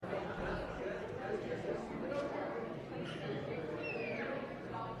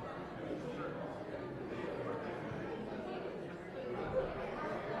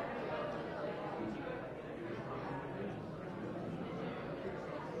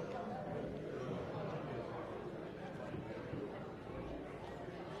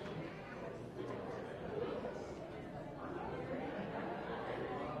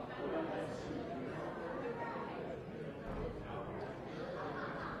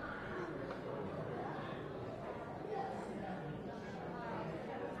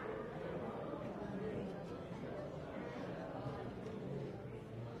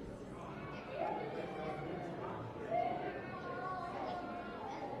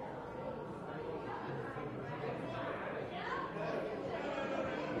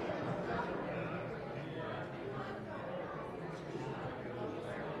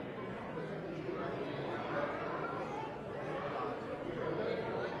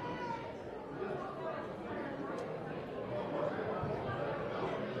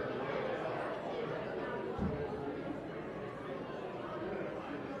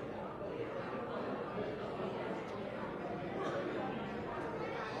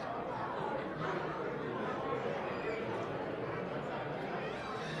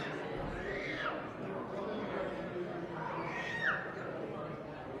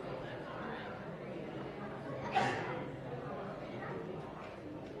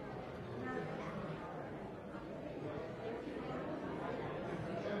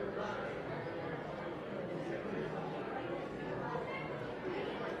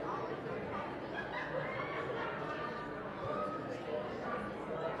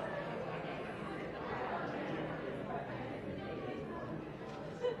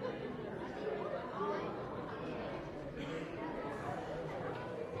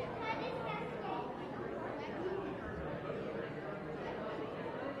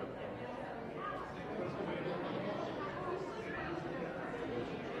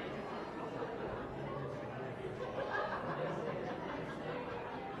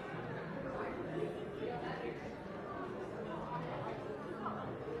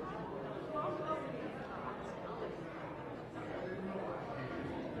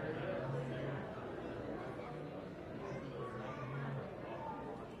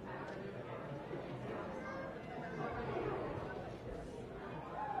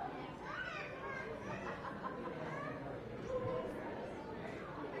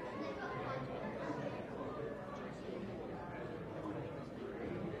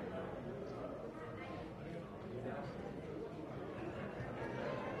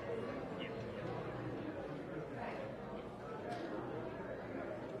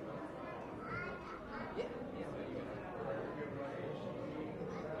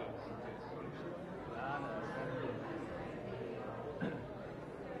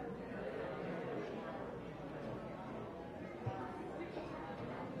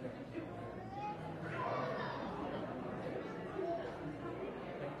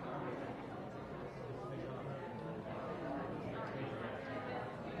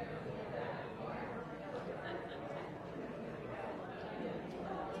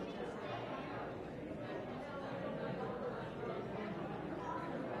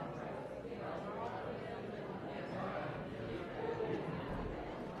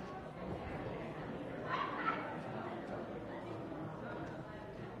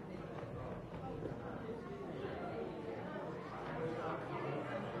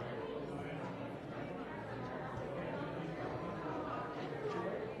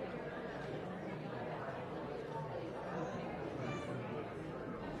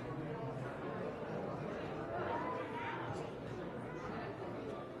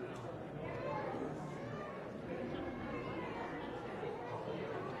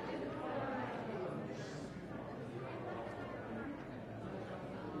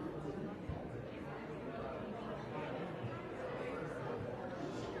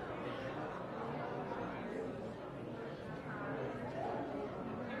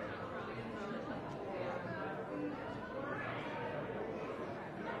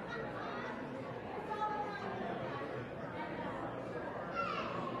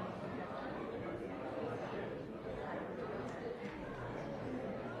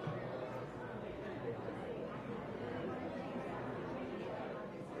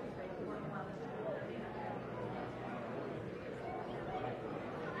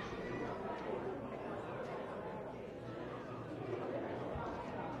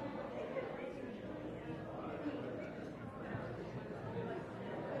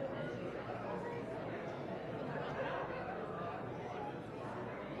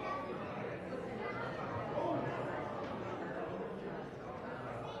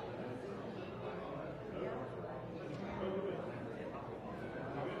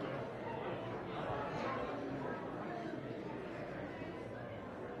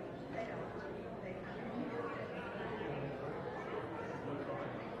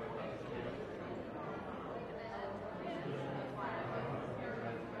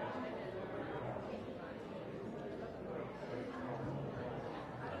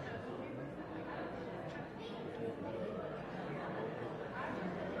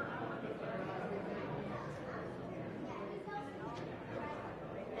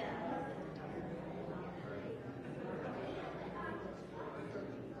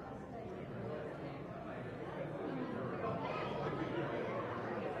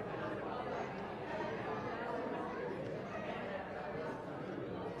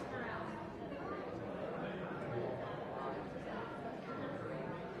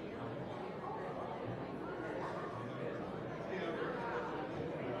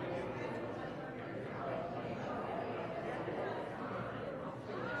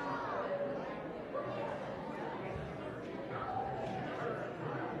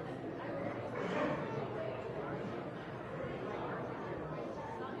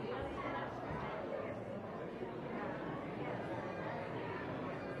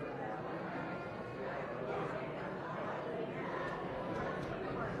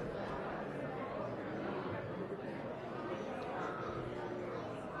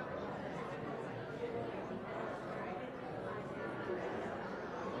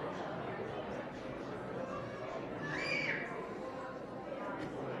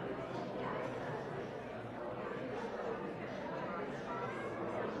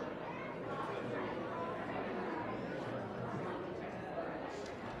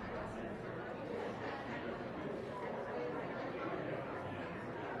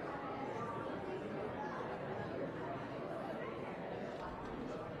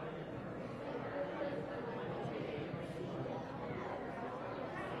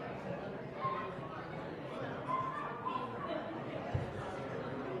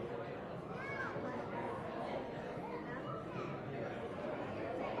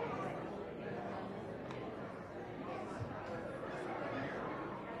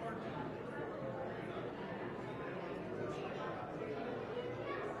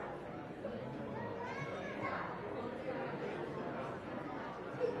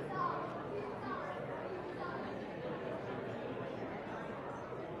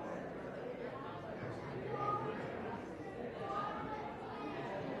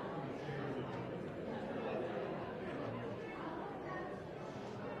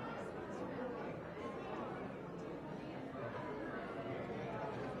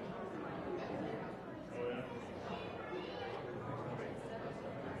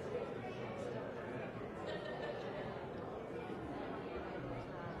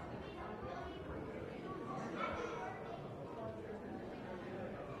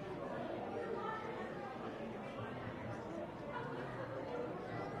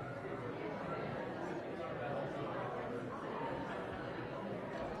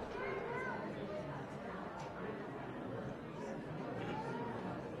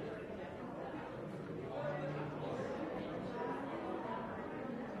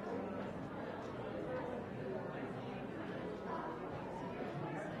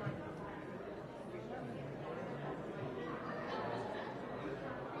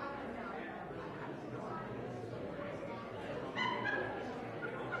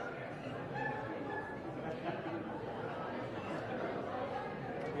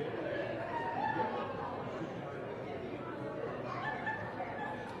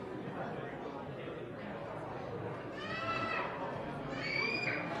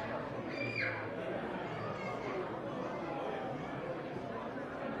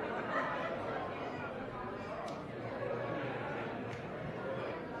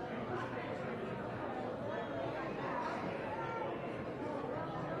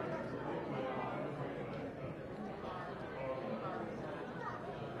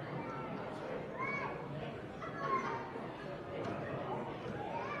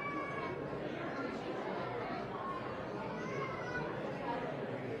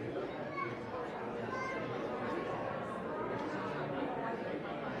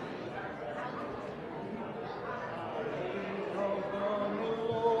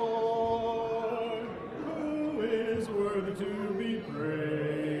worthy to be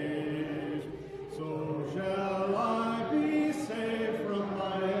praised. So shall I be saved from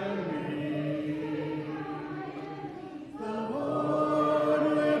my enemies. The Lord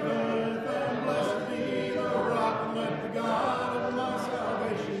liveth, and blessed be the rock, and let the God of my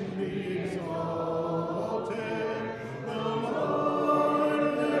salvation be exalted. The Lord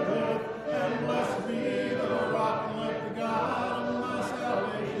liveth, and blessed be the rock, and let the God of my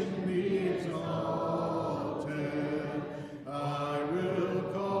salvation be exalted. I will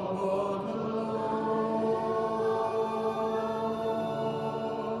call upon the Lord.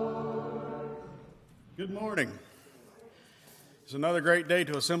 Good morning. It's another great day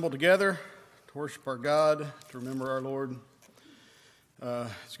to assemble together, to worship our God, to remember our Lord.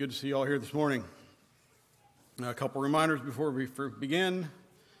 It's good to see you all here this morning. A couple reminders before we begin.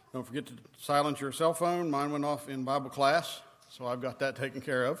 Don't forget to silence your cell phone. Mine went off in Bible class, so I've got that taken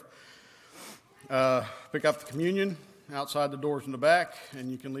care of. Pick up the communion outside the doors in the back,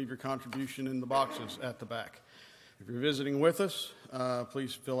 and you can leave your contribution in the boxes at the back. If you're visiting with us,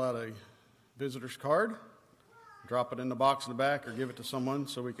 please fill out a visitor's card. Drop it in the box in the back or give it to someone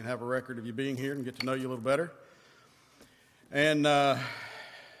so we can have a record of you being here and get to know you a little better. And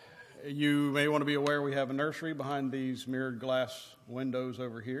you may want to be aware we have a nursery behind these mirrored glass windows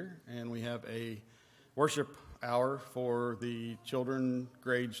over here, and we have a worship hour for the children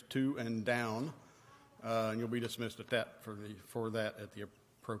grades 2 and down, and you'll be dismissed at that for that at the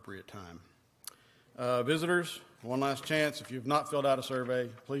appropriate time. Visitors, one last chance. If you've not filled out a survey,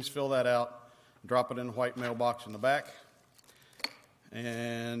 please fill that out. Drop it in a white mailbox in the back.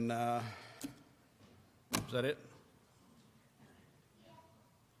 And is that it?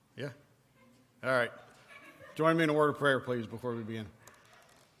 Yeah? All right. Join me in a word of prayer, please, before we begin.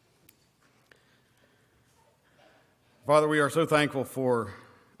 Father, we are so thankful for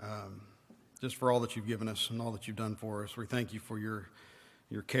just for all that you've given us and all that you've done for us. We thank you for your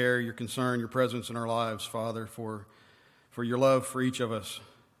care, your concern, your presence in our lives, Father, for your love for each of us.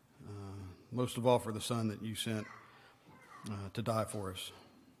 Most of all for the Son that you sent to die for us.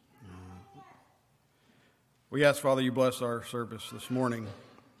 We ask, Father, you bless our service this morning.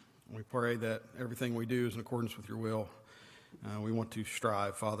 We pray that everything we do is in accordance with your will. We want to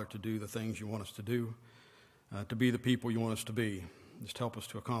strive, Father, to do the things you want us to do, to be the people you want us to be. Just help us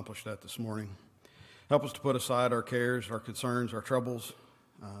to accomplish that this morning. Help us to put aside our cares, our concerns, our troubles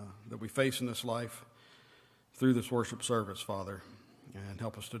that we face in this life through this worship service, Father. And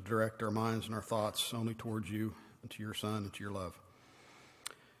help us to direct our minds and our thoughts only towards you and to your Son and to your love.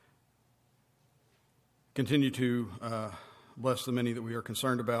 Continue to bless the many that we are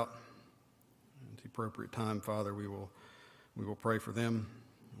concerned about. At the appropriate time, Father, we will pray for them.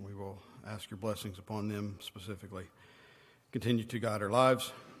 We will ask your blessings upon them specifically. Continue to guide our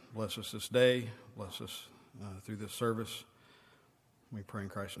lives. Bless us this day. Bless us through this service. We pray in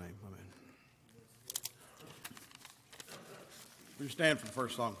Christ's name. Amen. Will you stand for the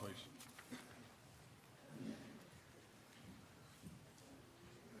first song, please?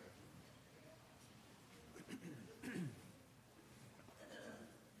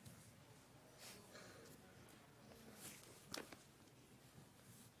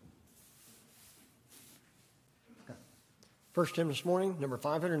 First hymn this morning, number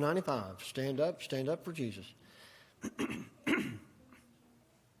 595, Stand Up for Jesus.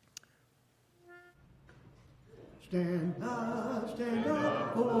 Stand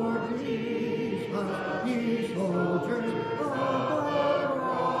up for Jesus, ye soldiers of the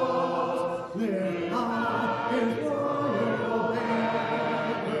cross. Lift high his royal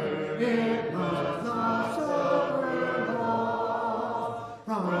banner, it must not suffer loss.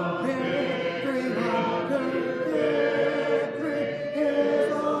 From victory unto victory,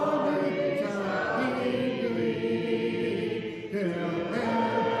 his army shall he lead, till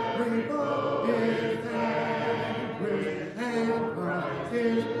every foe is and Christ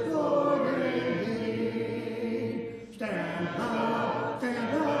is Lord indeed. Stand up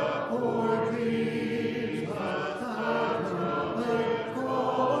for Jesus. The trumpet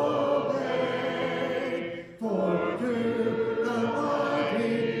call obey.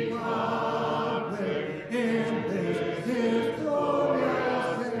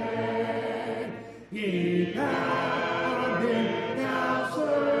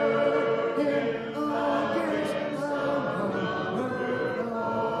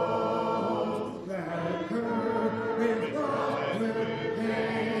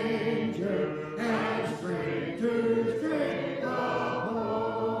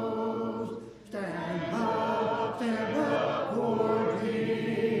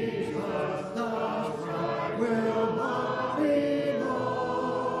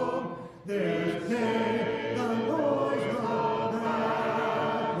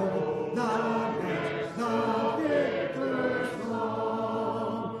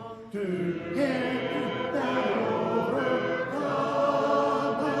 to him that overcometh,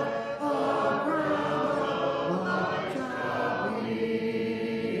 a crown of life shall be.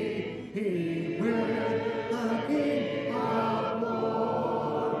 He with the King of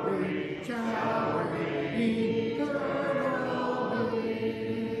glory shall reign eternally.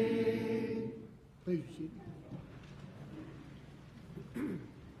 Please be seated.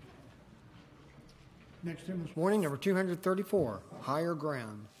 Next hymn This morning, number 234, Higher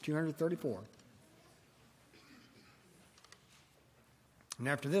Ground, 234. And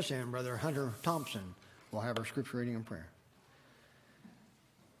after this hymn, Brother Hunter Thompson will have our scripture reading and prayer.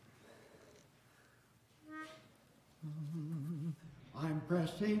 I'm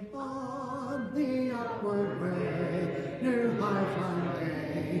pressing on the upward way, new life I'm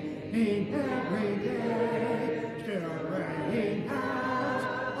gaining every day, still praying as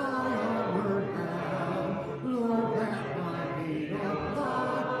I onward bound. Lord, let my feet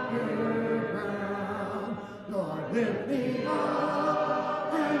upon your ground. Lord, lift me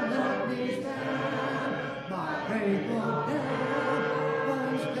up and let me stand, my faithful hand,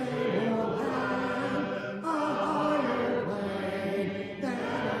 unstable hand, a higher plane than I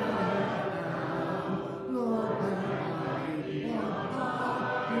have found. Lord, let my feet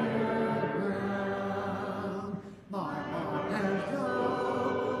upon your ground. My heart has no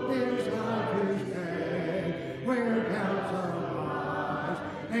desire to stay where doubts arise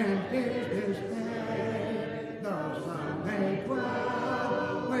and fears dismay. Though some may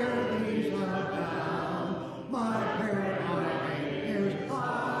dwell where these are bound, my prayer I make is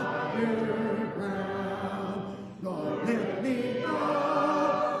higher ground. Lord, lift me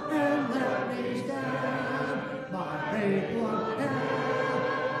up and let me stand, my faithful hand,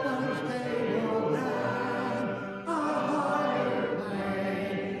 unstable land, a higher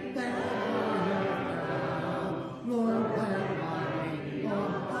plane than I have found. Lord, let my feet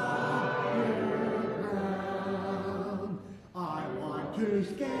upon your ground. I want to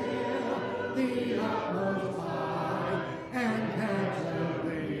scale the utmost height and catch the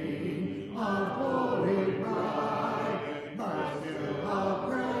gleam of holy pride, but still I'll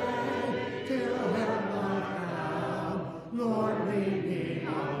pray till heaven I found. Lord, lead me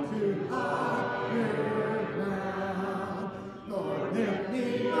on to higher ground. Lord, lift me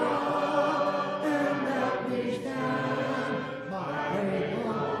up and let me stand, my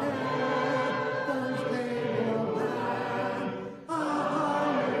faithful hand, unstable land, a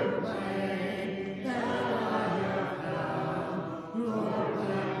higher plane than I have found. Lord,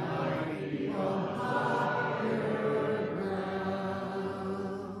 let my feet on higher ground.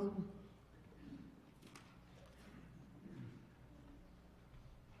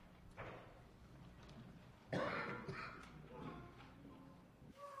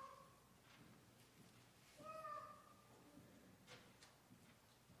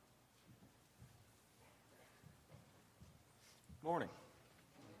 Morning.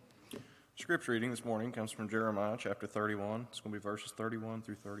 Scripture reading this morning comes from Jeremiah chapter 31. It's going to be verses 31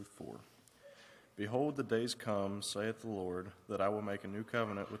 through 34. Behold, the days come, saith the Lord, that I will make a new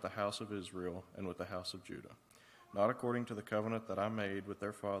covenant with the house of Israel and with the house of Judah, not according to the covenant that I made with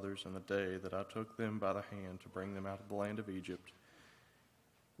their fathers in the day that I took them by the hand to bring them out of the land of Egypt,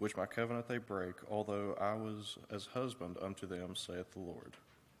 which my covenant they break, although I was as husband unto them, saith the Lord.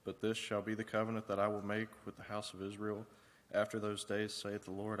 But this shall be the covenant that I will make with the house of Israel. After those days, saith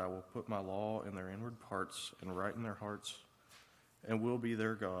the Lord, I will put my law in their inward parts and write in their hearts, and will be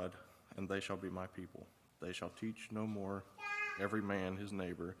their God, and they shall be my people. They shall teach no more every man his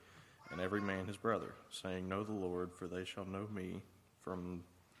neighbor, and every man his brother, saying, Know the Lord, for they shall know me, from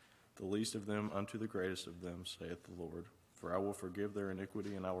the least of them unto the greatest of them, saith the Lord. For I will forgive their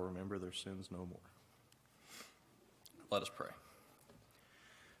iniquity, and I will remember their sins no more. Let us pray.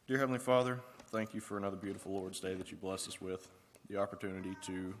 Dear Heavenly Father, thank you for another beautiful Lord's Day that you blessed us with, the opportunity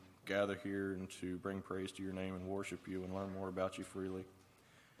to gather here and to bring praise to your name and worship you and learn more about you freely.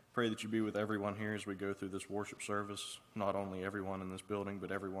 Pray that you be with everyone here as we go through this worship service, not only everyone in this building, but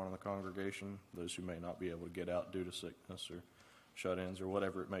everyone in the congregation, those who may not be able to get out due to sickness or shut-ins or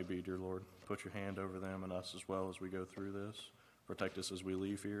whatever it may be, dear Lord. Put your hand over them and us as well as we go through this. Protect us as we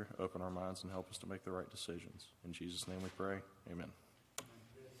leave here. Open our minds and help us to make the right decisions. In Jesus' name we pray. Amen.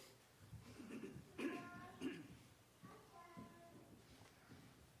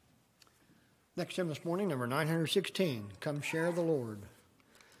 Next hymn this morning, number 916, Come Share the Lord.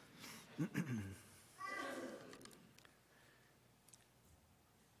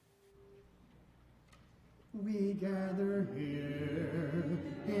 We gather here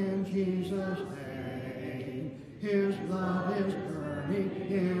in Jesus' name. His love is burning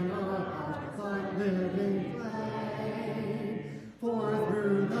in our hearts like living flame. For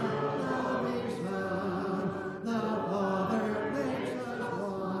through the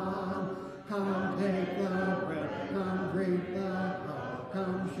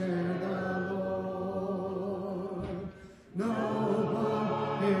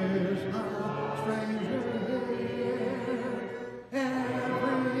is a stranger here?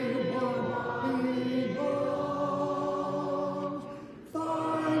 Everyone belongs,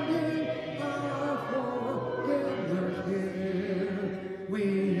 finding our forgiveness here. We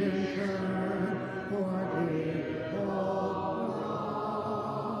in turn forgive all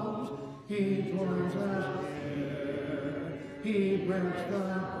wrongs. He joins us here. He breaks the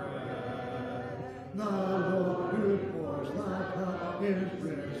bread. The Lord who pours the cup is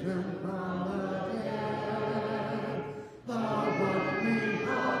risen from the dead. The one we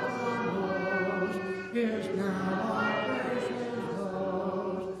have knows is now our gracious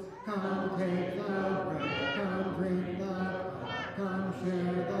host. Come take the bread, come drink the cup, come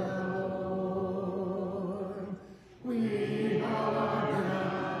share the Lord. We are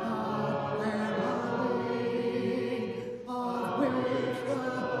now a family of which the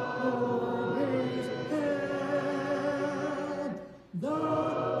Lord is head. The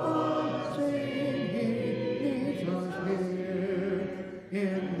unseen He meets us here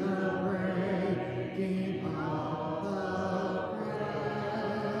in the breaking of the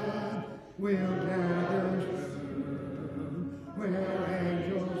bread. We'll gather soon where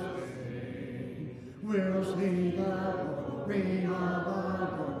angels sing. We'll see the glory of our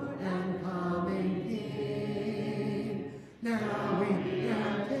Lord and coming King. Now we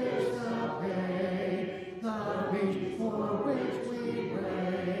anticipate the feast for which we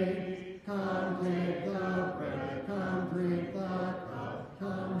wait. Come take the bread, come drink the cup,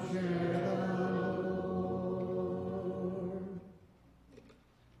 come share the Lord.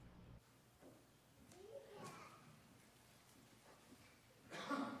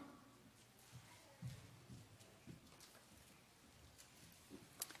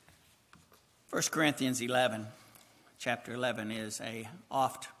 First Corinthians 11, chapter 11, is a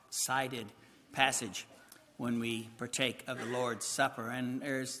oft-cited passage when we partake of the Lord's Supper, and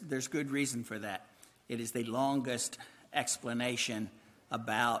there's good reason for that. It is the longest explanation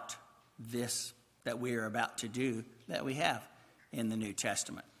about this that we are about to do that we have in the New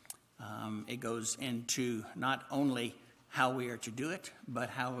Testament. It goes into not only how we are to do it, but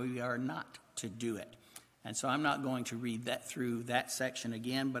how we are not to do it. And so I'm not going to read that through that section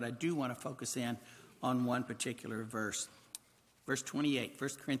again, but I do want to focus in on one particular verse. Verse 28, 1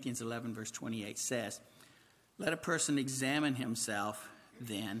 Corinthians 11, verse 28 says, "Let a person examine himself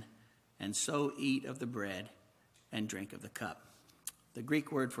then, and so eat of the bread and drink of the cup." The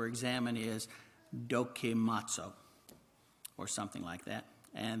Greek word for examine is dokimazo, or something like that.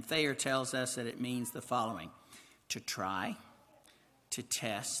 And Thayer tells us that it means the following: to try, to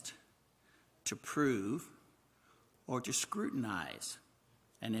test, to prove, or to scrutinize.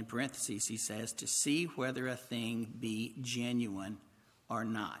 And in parentheses, he says, to see whether a thing be genuine or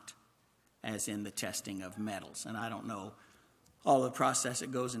not, as in the testing of metals. And I don't know all the process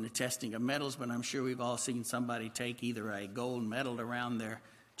that goes into testing of metals, but I'm sure we've all seen somebody take either a gold medal around their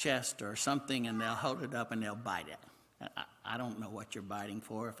chest or something, and they'll hold it up and they'll bite it. I don't know what you're biting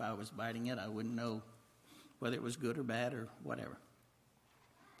for. If I was biting it, I wouldn't know whether it was good or bad or whatever.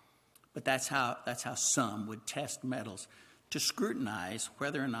 But that's how some would test metals, to scrutinize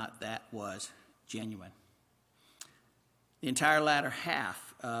whether or not that was genuine. The entire latter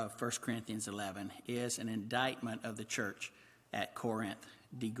half of 1 Corinthians 11 is an indictment of the church at Corinth,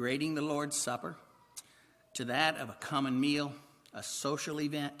 degrading the Lord's Supper to that of a common meal, a social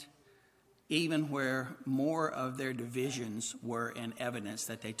event, even where more of their divisions were in evidence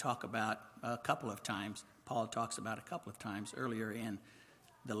that they talk about a couple of times. Paul talks about a couple of times earlier in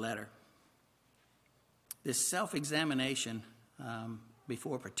the letter. This self-examination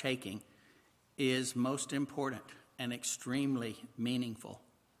before partaking is most important and extremely meaningful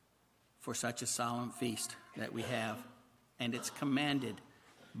for such a solemn feast that we have, and it's commanded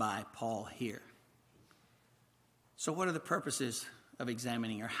by Paul here. So what are the purposes of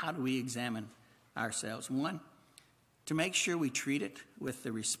examining, or how do we examine ourselves? One, to make sure we treat it with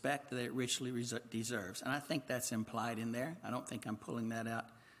the respect that it richly deserves, and I think that's implied in there. I don't think I'm pulling that out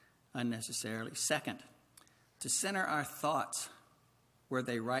unnecessarily. Second, to center our thoughts where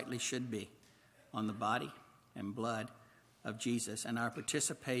they rightly should be, on the body and blood of Jesus and our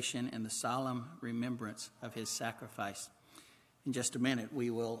participation in the solemn remembrance of his sacrifice. In just a minute,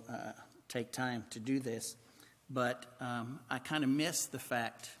 we will take time to do this, but I kind of miss the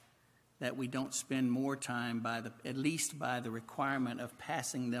fact that we don't spend more time at least by the requirement of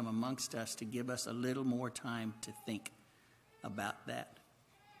passing them amongst us, to give us a little more time to think about that.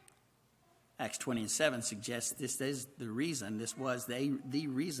 Acts 20:7 suggests this is the reason, this was the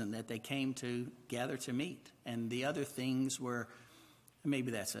reason that they came to gather to meet. And the other things were,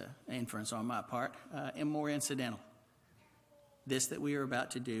 maybe that's an inference on my part, and more incidental. This that we are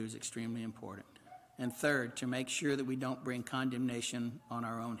about to do is extremely important. And third, to make sure that we don't bring condemnation on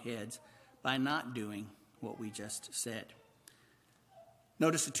our own heads by not doing what we just said.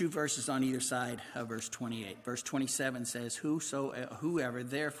 Notice the two verses on either side of verse 28. Verse 27 says, Whoever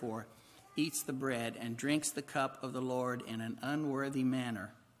therefore eats the bread and drinks the cup of the Lord in an unworthy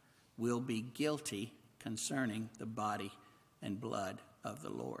manner will be guilty concerning the body and blood of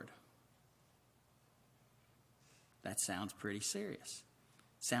the Lord. That sounds pretty serious.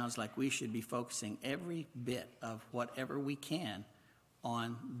 Sounds like we should be focusing every bit of whatever we can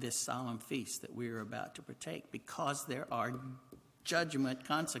on this solemn feast that we are about to partake, because there are judgment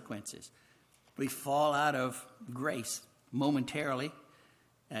consequences. We fall out of grace momentarily,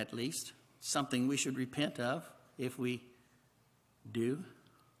 at least, something we should repent of if we do.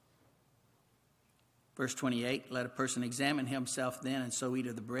 Verse 28, let a person examine himself then, and so eat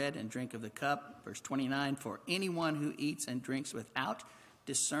of the bread and drink of the cup. Verse 29, for anyone who eats and drinks without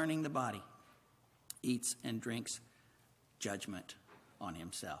discerning the body eats and drinks judgment on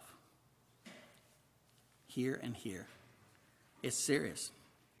himself. Here and here. It's serious.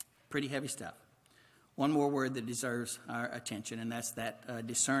 Pretty heavy stuff. One more word that deserves our attention, and that's that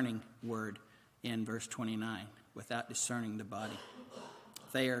discerning word in verse 29, without discerning the body.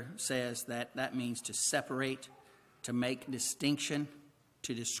 Thayer says that means to separate, to make distinction,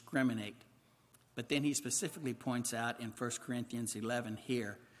 to discriminate. But then he specifically points out in 1 Corinthians 11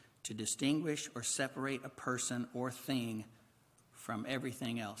 here, to distinguish or separate a person or thing from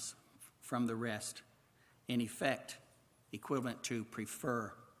everything else, from the rest. In effect, equivalent to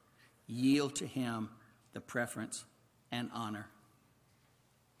prefer, yield to him the preference and honor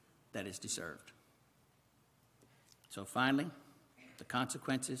that is deserved. So finally, the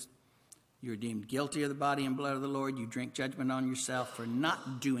consequences: you're deemed guilty of the body and blood of the Lord. You drink judgment on yourself for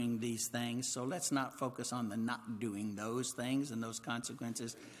not doing these things. So let's not focus on the not doing those things and those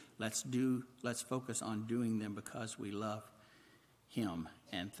consequences. Let's focus on doing them because we love him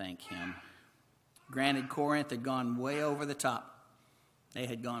and thank him. Granted, Corinth had gone way over the top. They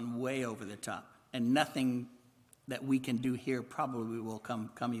had gone way over the top. And nothing that we can do here probably will come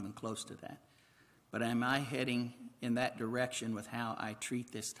even close to that. But am I heading in that direction with how I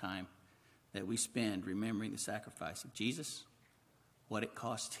treat this time that we spend remembering the sacrifice of Jesus, what it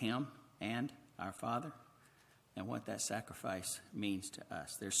cost him and our Father, and what that sacrifice means to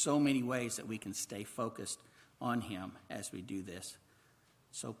us? There's so many ways that we can stay focused on him as we do this.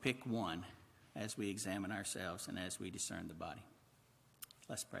 So pick one as we examine ourselves and as we discern the body.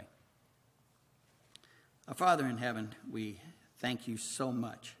 Let's pray. Our Father in heaven, we thank you so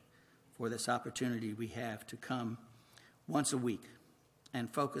much for this opportunity we have to come once a week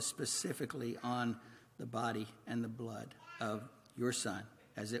and focus specifically on the body and the blood of your Son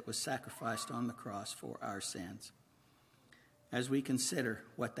as it was sacrificed on the cross for our sins. As we consider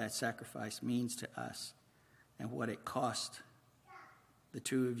what that sacrifice means to us and what it cost the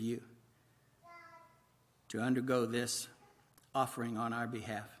two of you to undergo this offering on our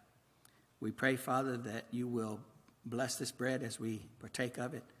behalf, we pray, Father, that you will bless this bread as we partake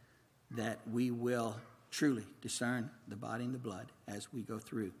of it, that we will truly discern the body and the blood as we go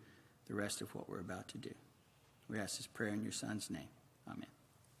through the rest of what we're about to do. We ask this prayer in your Son's name. Amen.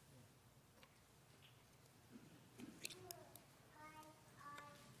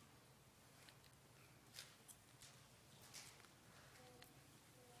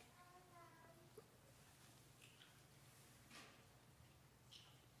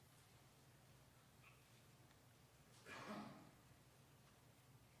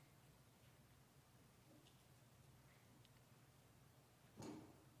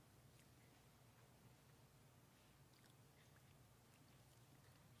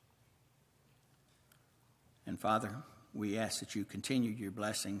 And Father, we ask that you continue your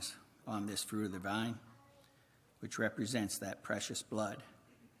blessings on this fruit of the vine, which represents that precious blood,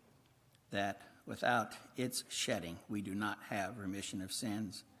 that without its shedding, we do not have remission of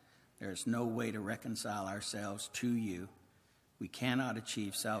sins. There is no way to reconcile ourselves to you. We cannot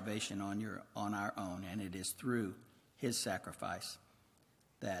achieve salvation on our own, and it is through his sacrifice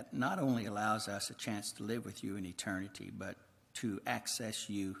that not only allows us a chance to live with you in eternity, but to access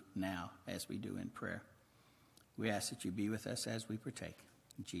you now as we do in prayer. We ask that you be with us as we partake.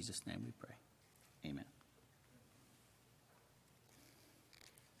 In Jesus' name we pray. Amen.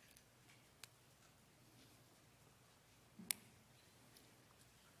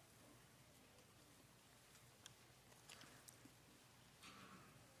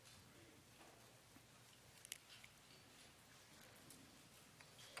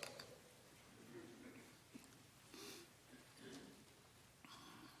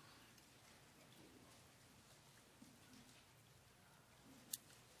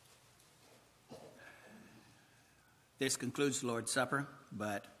 This concludes the Lord's Supper,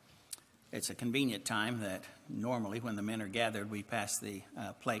 but it's a convenient time that normally when the men are gathered, we pass the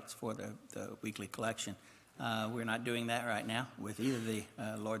plates for the weekly collection. We're not doing that right now with either the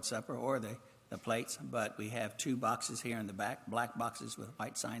Lord's Supper or the plates, but we have 2 boxes here in the back, black boxes with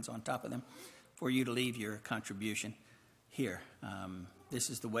white signs on top of them, for you to leave your contribution here. This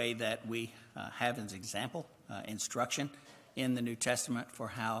is the way that we have as example, instruction in the New Testament for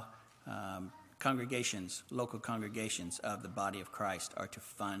how congregations, local congregations of the body of Christ are to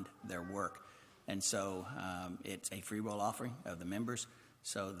fund their work. And so it's a free will offering of the members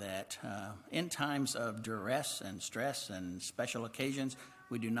so that in times of duress and stress and special occasions,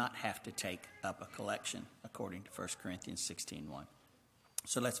 we do not have to take up a collection according to 1 Corinthians 16:1.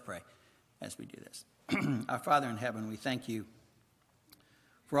 So let's pray as we do this. Our Father in heaven, we thank you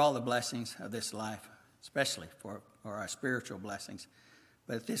for all the blessings of this life, especially for our spiritual blessings.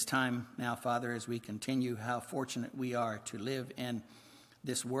 But at this time now, Father, as we continue, how fortunate we are to live in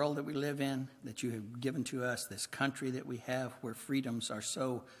this world that we live in, that you have given to us, this country that we have, where freedoms are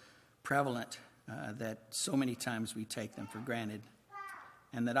so prevalent that so many times we take them for granted,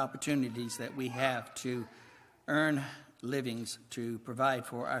 and that opportunities that we have to earn livings, to provide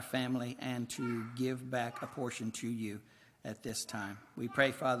for our family, and to give back a portion to you at this time. We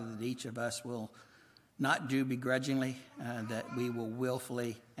pray, Father, that each of us will not do begrudgingly, that we will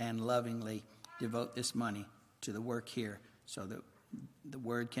willfully and lovingly devote this money to the work here so that the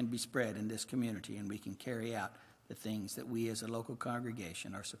word can be spread in this community and we can carry out the things that we as a local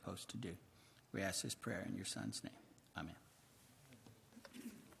congregation are supposed to do. We ask this prayer in your Son's name. Amen.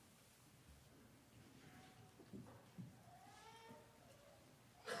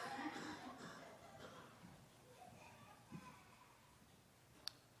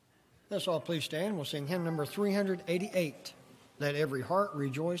 Let's all please stand. We'll sing hymn number 388, Let Every Heart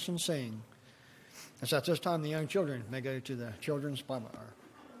Rejoice and Sing. As at this time, the young children may go to the children's Bible hour.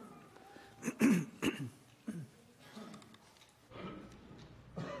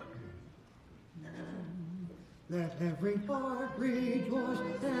 Let every heart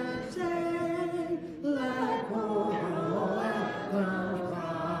rejoice and sing. Let choral anthems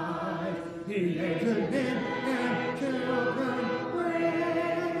rise. The aged men and children bring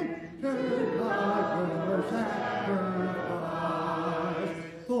to God your sacrifice.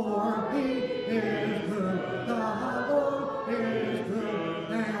 For He is good, the Lord is good,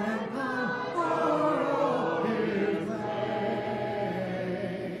 and kind are all His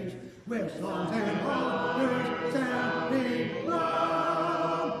ways. With songs and honors sounding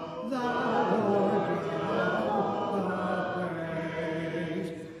loud, the Lord Jehovah praise.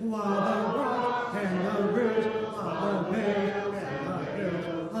 While the rocks and the ridges of the hills and the hills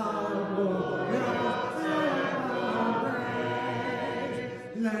of glorious and praise.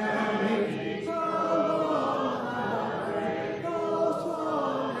 Let each song celebrate the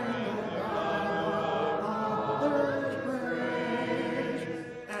song and the God of others praise,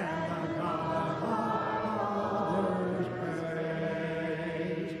 and the God of others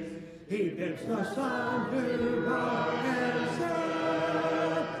praise. He bids the sun to rise and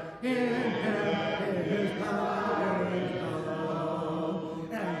set, in Him His power is known,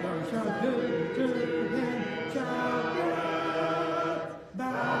 and those who to Him shall get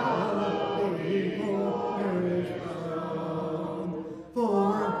bow before His throne.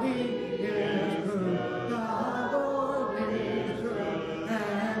 For He is good, the Lord is good,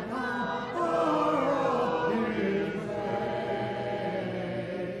 and kind are all His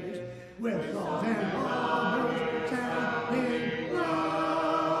ways. With songs and honors sounding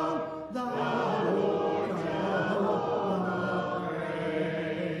loud, the Lord Jehovah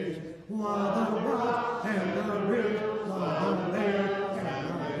praise. While the rocks and the ridges of the hills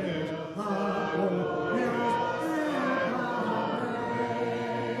and the hills of glorious and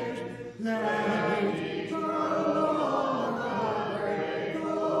praise. Let each song celebrate the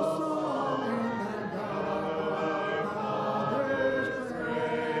song and the God of others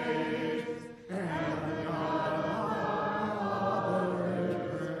praise, and the God of others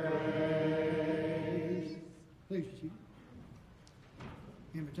praise. Please, seat.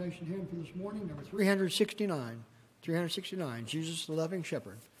 Invitation hymn for this morning, number 369. 369, Jesus the Loving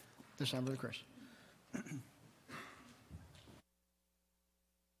Shepherd. This time, Brother Chris.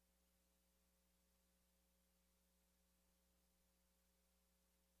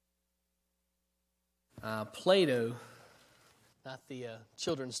 Plato, not the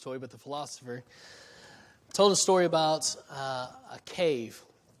children's toy, but the philosopher, told a story about a cave.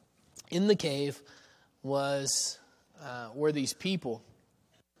 In the cave were these people.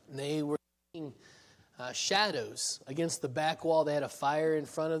 They were eating shadows against the back wall. They had a fire in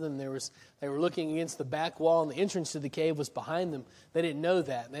front of them. They were looking against the back wall, and the entrance to the cave was behind them. They didn't know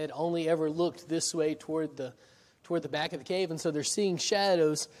that. They had only ever looked this way toward the back of the cave, and so they're seeing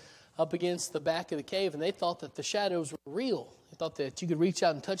shadows up against the back of the cave, and they thought that the shadows were real. They thought that you could reach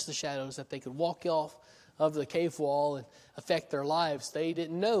out and touch the shadows, that they could walk off of the cave wall and affect their lives. They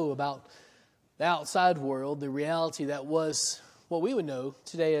didn't know about the outside world, the reality that was what we would know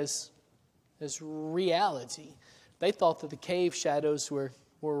today as reality. They thought that the cave shadows were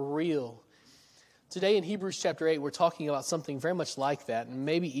real. Today in Hebrews chapter 8, we're talking about something very much like that, and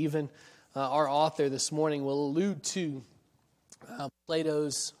maybe even our author this morning will allude to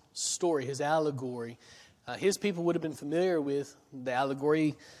Plato's story, his allegory. His people would have been familiar with the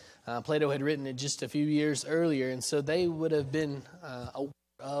allegory. Plato had written it just a few years earlier, and so they would have been aware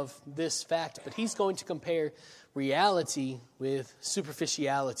of this fact. But he's going to compare reality with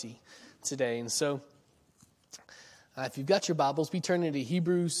superficiality today. And so if you've got your Bibles, be turning to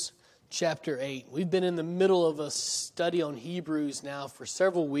Hebrews chapter 8. We've been in the middle of a study on Hebrews now for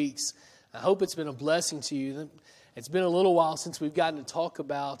several weeks. I hope it's been a blessing to you. It's been a little while since we've gotten to talk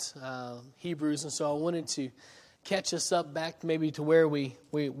about Hebrews, and so I wanted to catch us up back maybe to where we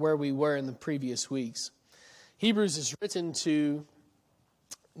were in the previous weeks. Hebrews is written to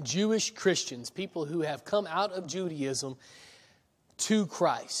Jewish Christians, people who have come out of Judaism to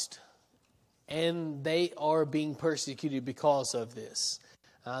Christ, and they are being persecuted because of this.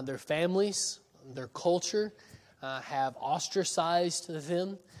 Their families, their culture have ostracized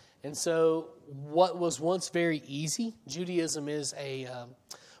them, and so what was once very easy, Judaism is a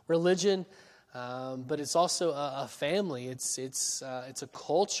religion, but it's also a family. It's a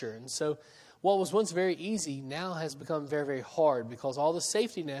culture, and so what was once very easy now has become very, very hard because all the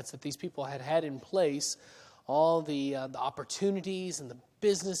safety nets that these people had in place, all the opportunities and the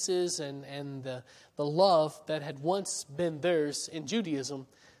businesses and the love that had once been theirs in Judaism,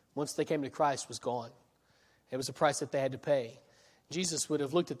 once they came to Christ, was gone. It was a price that they had to pay. Jesus would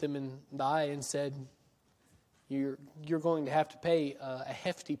have looked at them in the eye and said, You're going to have to pay a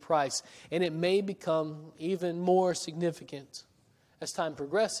hefty price, and it may become even more significant as time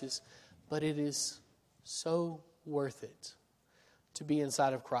progresses, but it is so worth it to be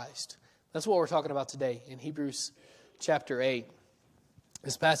inside of Christ. That's what we're talking about today in Hebrews chapter 8.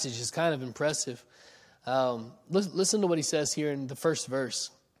 This passage is kind of impressive. Listen to what he says here in the first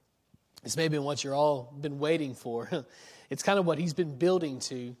verse. This may have been what you're all been waiting for. It's kind of what he's been building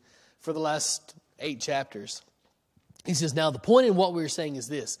to for the last 8 chapters. He says, now the point in what we're saying is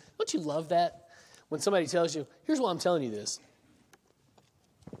this. Don't you love that? When somebody tells you, here's why I'm telling you this.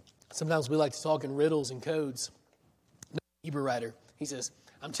 Sometimes we like to talk in riddles and codes. No, Hebrew writer, he says,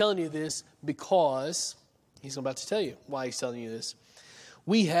 I'm telling you this because, he's about to tell you why he's telling you this.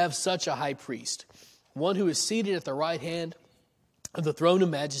 We have such a high priest, one who is seated at the right hand of the throne of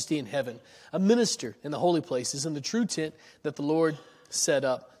majesty in heaven, a minister in the holy places, in the true tent that the Lord set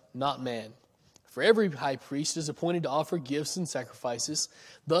up, not man. For every high priest is appointed to offer gifts and sacrifices.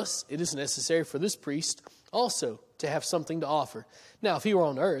 Thus, it is necessary for this priest also to have something to offer. Now, if he were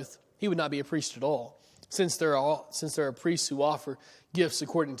on earth, he would not be a priest at all, since there are priests who offer gifts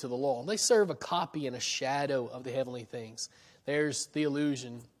according to the law. They serve a copy and a shadow of the heavenly things. There's the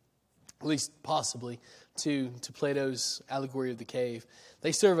allusion, at least possibly, to Plato's allegory of the cave.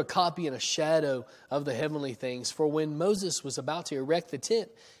 They serve a copy and a shadow of the heavenly things. For when Moses was about to erect the tent,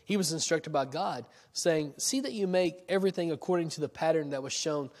 he was instructed by God, saying, see that you make everything according to the pattern that was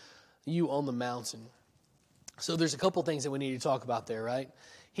shown you on the mountain. So there's a couple things that we need to talk about there, right?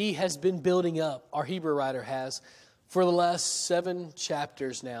 He has been building up, our Hebrew writer has, for the last 7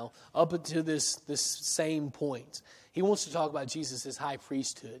 chapters now, up until this same point. He wants to talk about Jesus' high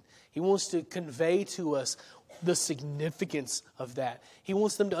priesthood. He wants to convey to us the significance of that. He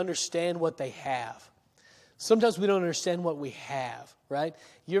wants them to understand what they have. Sometimes we don't understand what we have, right?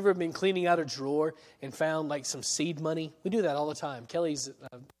 You ever been cleaning out a drawer and found like some seed money? We do that all the time. Kelly's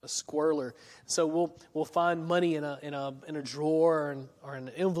a squirreler, so we'll find money in a drawer or in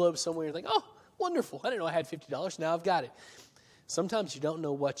an envelope somewhere. You're like, oh, wonderful! I didn't know I had $50. Now I've got it. Sometimes you don't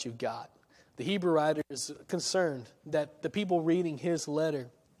know what you've got. The Hebrew writer is concerned that the people reading his letter,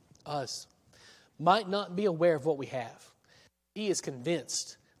 us, might not be aware of what we have. He is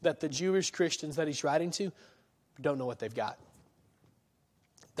convinced that the Jewish Christians that he's writing to don't know what they've got.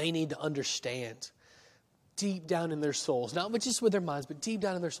 They need to understand deep down in their souls, not just with their minds, but deep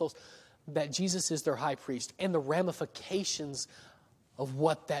down in their souls, that Jesus is their high priest and the ramifications of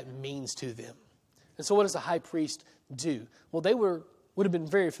what that means to them. And so what does a high priest do? Well, they would have been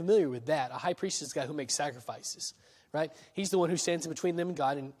very familiar with that. A high priest is the guy who makes sacrifices, right? He's the one who stands in between them and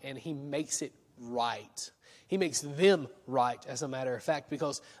God, and he makes it right. He makes them right, as a matter of fact,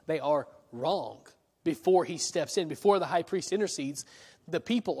 because they are wrong. Before he steps in, before the high priest intercedes, the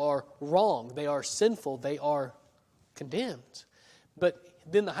people are wrong. They are sinful. They are condemned. But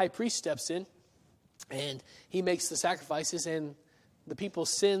then the high priest steps in, and he makes the sacrifices, and the people's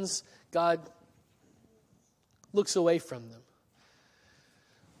sins, God looks away from them.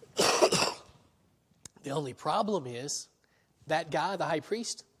 The only problem is that guy, the high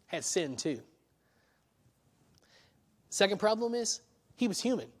priest, had sinned too. Second problem is he was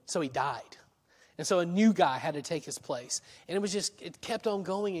human, so he died. And so a new guy had to take his place. And it kept on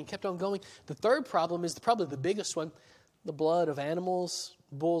going and kept on going. The third problem is probably the biggest one. The blood of animals,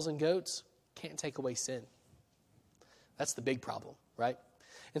 bulls and goats, can't take away sin. That's the big problem, right?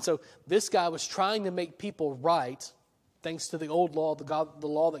 And so this guy was trying to make people right, thanks to the old law, the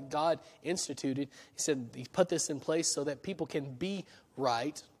law that God instituted. He said he put this in place so that people can be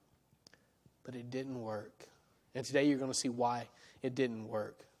right, but it didn't work. And today you're going to see why it didn't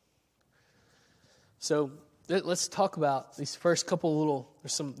work. So let's talk about these first couple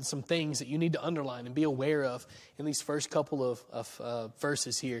there's some things that you need to underline and be aware of in these first couple of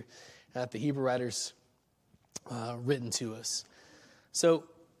verses here that the Hebrew writers written to us. So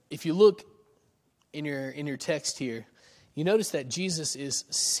if you look in your text here, you notice that Jesus is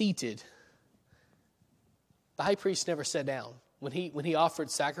seated. The high priest never sat down. When he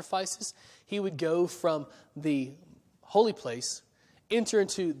offered sacrifices, he would go from the holy place, enter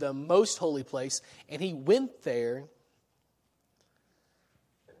into the most holy place, and he went there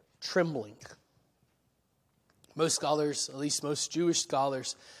trembling. Most scholars, at least most Jewish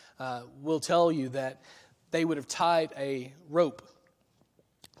scholars, will tell you that they would have tied a rope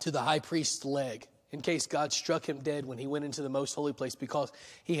to the high priest's leg in case God struck him dead when he went into the most holy place because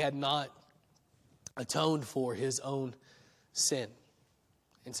he had not atoned for his own sin.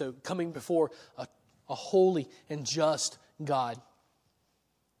 And so coming before a holy and just God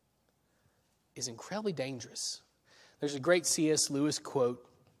is incredibly dangerous. There's a great C.S. Lewis quote,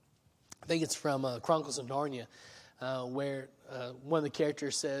 I think it's from Chronicles of Narnia, where one of the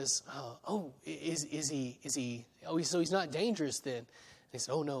characters says, so he's not dangerous then? And he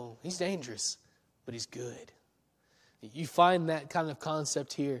said, oh no, he's dangerous, but he's good. You find that kind of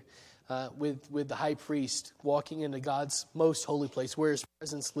concept here with the high priest walking into God's most holy place where his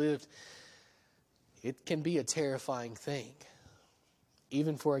presence lived. It can be a terrifying thing,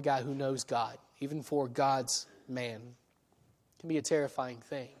 even for a guy who knows God, even for God's man. It can be a terrifying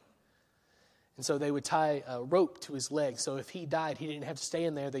thing. And so they would tie a rope to his leg. So if he died, he didn't have to stay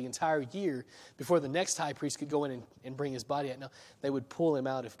in there the entire year before the next high priest could go in and bring his body out. No, they would pull him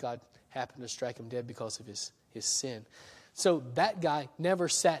out if God happened to strike him dead because of his sin. So that guy never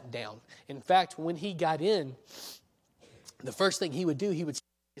sat down. In fact, when he got in, the first thing he would do, he would stick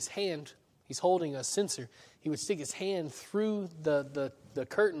his hand, he's holding a censer, he would stick his hand through the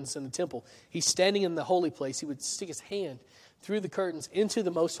curtains in the temple. He's standing in the holy place. He would stick his hand through the curtains into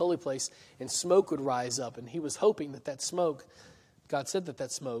the most holy place, and smoke would rise up. And he was hoping that smoke, God said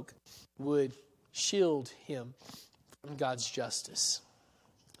that smoke would shield him from God's justice.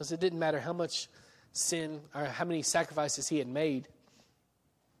 Because it didn't matter how much sin or how many sacrifices he had made,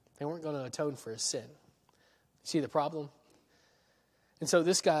 they weren't going to atone for his sin. See the problem? And so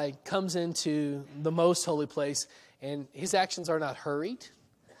this guy comes into the most holy place, and his actions are not hurried,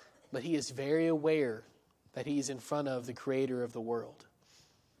 but he is very aware that he is in front of the creator of the world,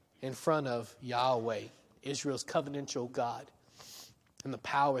 in front of Yahweh, Israel's covenantal God. And the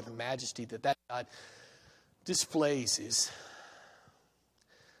power, the majesty that God displays is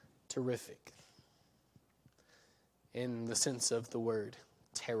terrific in the sense of the word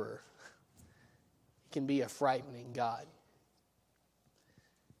terror. He can be a frightening God.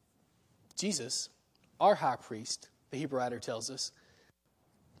 Jesus, our high priest, the Hebrew writer tells us,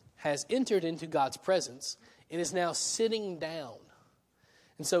 has entered into God's presence and is now sitting down.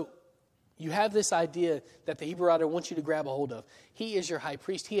 And so you have this idea that the Hebrew writer wants you to grab a hold of. He is your high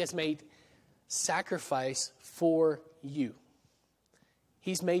priest. He has made sacrifice for you.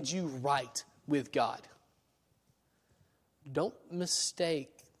 He's made you right with God. Don't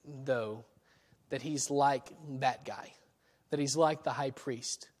mistake, though, that he's like that guy, that he's like the high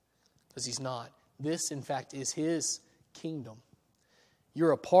priest, because he's not. This, in fact, is his kingdom.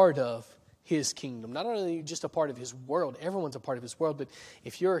 You're a part of his kingdom. Not only just a part of his world, everyone's a part of his world, but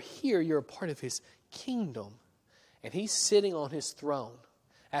if you're here, you're a part of his kingdom. And he's sitting on his throne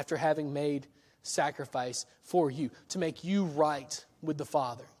after having made sacrifice for you to make you right with the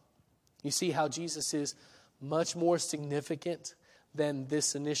Father. You see how Jesus is much more significant than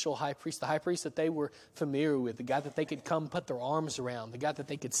this initial high priest, the high priest that they were familiar with, the guy that they could come put their arms around, the guy that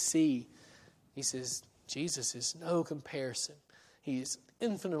they could see. He says, Jesus is no comparison. He is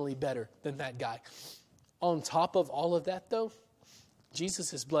infinitely better than that guy. On top of all of that, though,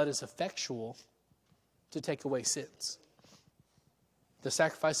 Jesus' blood is effectual to take away sins. The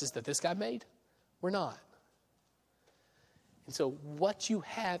sacrifices that this guy made were not. And so what you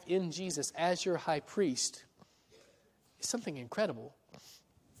have in Jesus as your high priest is something incredible.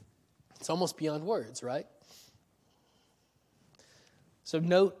 It's almost beyond words, right? So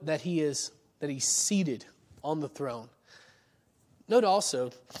note that he's seated on the throne. Note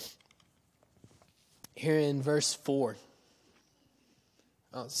also here in verse 3.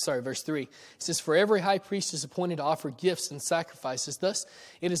 It says, "For every high priest is appointed to offer gifts and sacrifices. Thus,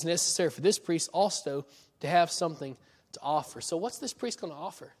 it is necessary for this priest also to have something to offer." So what's this priest going to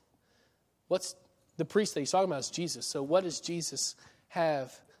offer? What's the priest that he's talking about is Jesus. So what does Jesus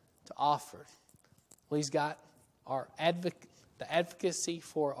have to offer? Well, he's got the advocacy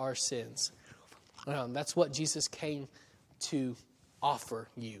for our sins. That's what Jesus came to offer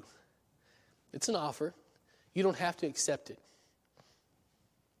you. It's an offer. You don't have to accept it.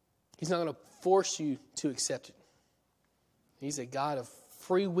 He's not going to force you to accept it. He's a God of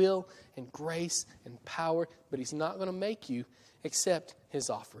free will and grace and power, but he's not going to make you accept his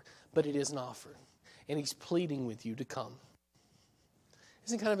offer. But it is an offer, and he's pleading with you to come.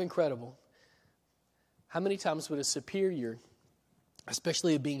 Isn't it kind of incredible? How many times would a superior,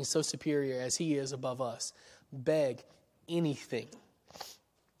 especially a being so superior as he is above us, beg anything?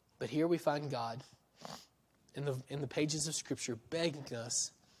 But here we find God in the pages of Scripture begging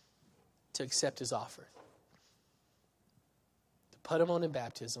us to accept his offer, to put him on in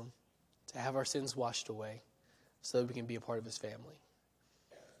baptism, to have our sins washed away so that we can be a part of his family.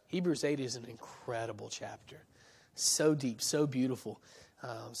 Hebrews 8 is an incredible chapter. So deep, so beautiful,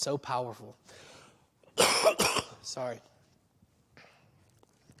 so powerful. Sorry.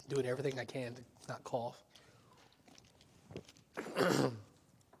 Doing everything I can to not cough.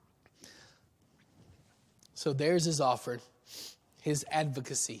 So there's his offer, his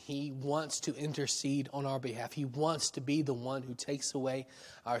advocacy. He wants to intercede on our behalf. He wants to be the one who takes away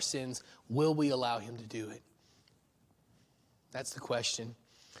our sins. Will we allow him to do it? That's the question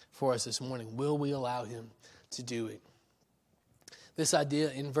for us this morning. Will we allow him to do it? This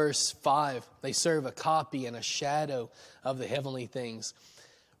idea in verse 5, they serve a copy and a shadow of the heavenly things.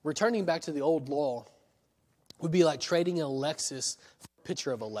 Returning back to the old law would be like trading a Lexus for a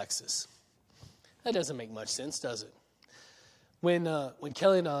picture of a Lexus. That doesn't make much sense, does it? When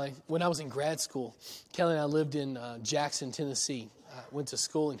Kelly and I, when I was in grad school, Kelly and I lived in Jackson, Tennessee. Went to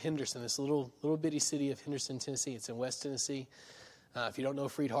school in Henderson, this little bitty city of Henderson, Tennessee. It's in West Tennessee. If you don't know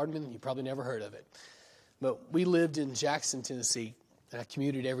Freed-Hardeman, you probably never heard of it. But we lived in Jackson, Tennessee, and I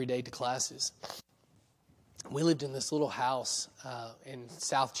commuted every day to classes. We lived in this little house in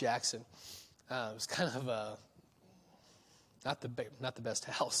South Jackson. It was kind of not the best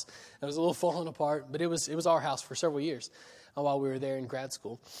house. It was a little falling apart, but it was our house for several years while we were there in grad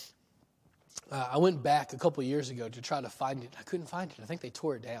school. I went back a couple of years ago to try to find it. I couldn't find it. I think they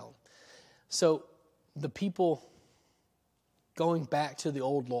tore it down. So the people going back to the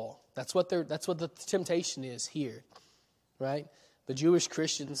old law, that's what the temptation is here, right? The Jewish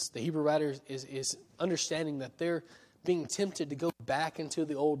Christians, the Hebrew writer is understanding that they're being tempted to go back into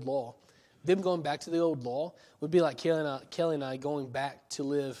the old law. Them going back to the old law would be like Kelly and I going back to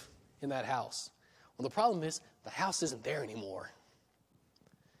live in that house. Well, the problem is the house isn't there anymore.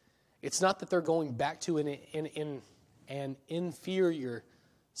 It's not that they're going back to an inferior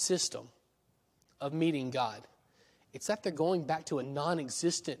system of meeting God. It's that they're going back to a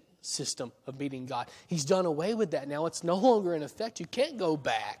non-existent system of meeting God. He's done away with that now. It's no longer in effect. You can't go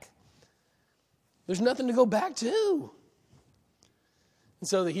back. There's nothing to go back to. And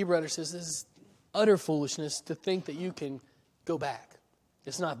so the Hebrew writer says this is utter foolishness to think that you can go back.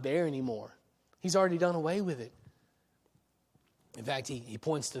 It's not there anymore. He's already done away with it. In fact, he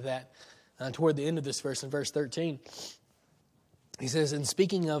points to that toward the end of this verse in verse 13. He says, in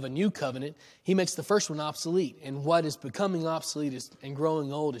speaking of a new covenant, he makes the first one obsolete. And what is becoming obsolete and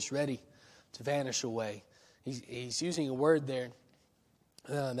growing old is ready to vanish away. He's using a word there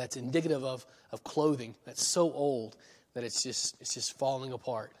that's indicative of clothing that's so old that it's just falling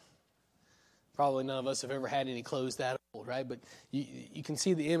apart. Probably none of us have ever had any clothes that old, right? But you can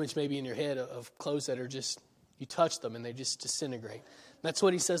see the image maybe in your head of clothes that are just, you touch them and they just disintegrate. That's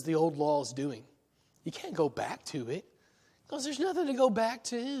what he says the old law is doing. You can't go back to it because there's nothing to go back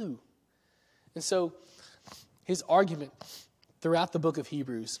to. And so his argument throughout the book of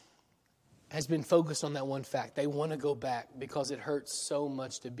Hebrews has been focused on that one fact. They want to go back because it hurts so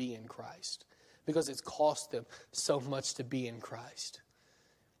much to be in Christ, because it's cost them so much to be in Christ.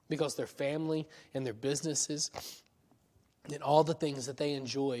 because their family and their businesses and all the things that they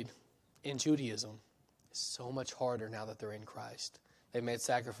enjoyed in Judaism is so much harder now that they're in Christ. They've made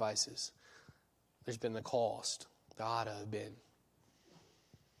sacrifices. There's been the cost. There ought to have been.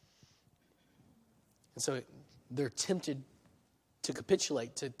 And so they're tempted to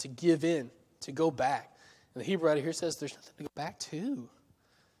capitulate, to give in, to go back. And the Hebrew writer here says there's nothing to go back to.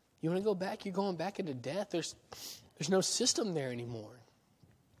 You want to go back, you're going back into death. There's no system there anymore.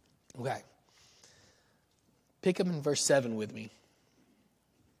 Okay. Pick up in verse 7 with me.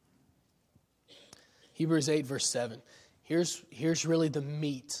 Hebrews 8, verse 7. Here's really the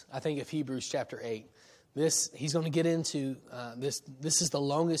meat, I think, of Hebrews chapter 8. He's going to get into this. This is the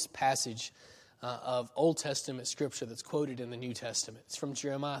longest passage of Old Testament scripture that's quoted in the New Testament. It's from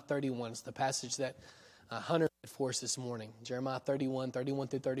Jeremiah 31. It's the passage that Hunter read for us this morning. Jeremiah 31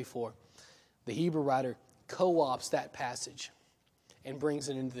 through 34. The Hebrew writer co-opts that passage and brings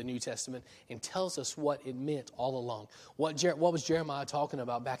it into the New Testament and tells us what it meant all along. What was Jeremiah talking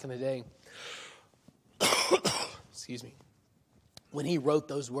about back in the day? Excuse me. When he wrote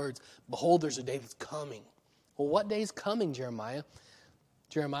those words, behold, there's a day that's coming. Well, what day is coming, Jeremiah?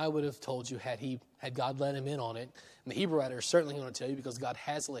 Jeremiah would have told you had God let him in on it. And the Hebrew writer is certainly going to tell you, because God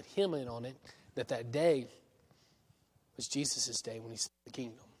has let him in on it, that day was Jesus' day when he set the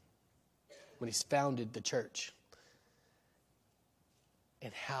kingdom, when he founded the church.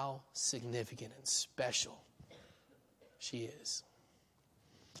 And how significant and special she is.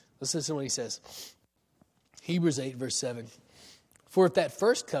 Let's listen to what he says. Hebrews 8, verse 7. For if that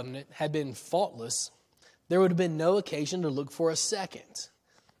first covenant had been faultless, there would have been no occasion to look for a second.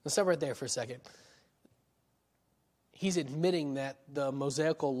 Let's stop right there for a second. He's admitting that the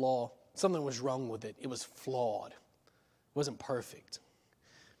Mosaical law, something was wrong with it. It was flawed. It wasn't perfect.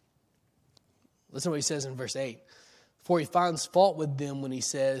 Listen to what he says in verse 8. For he finds fault with them when he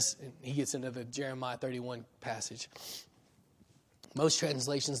says, and he gets into the Jeremiah 31 passage. Most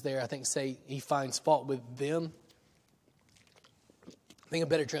translations there, I think, say he finds fault with them. I think a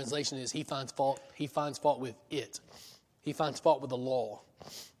better translation is he finds fault with it. He finds fault with the law.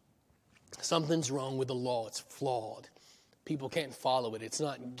 Something's wrong with the law. It's flawed. People can't follow it. It's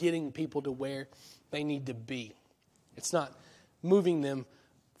not getting people to where they need to be. It's not moving them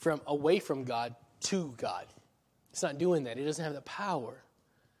from away from God to God. It's not doing that. It doesn't have the power.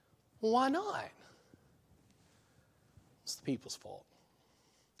 Well, why not? It's the people's fault.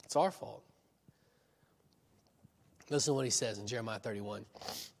 It's our fault. Listen to what he says in Jeremiah 31,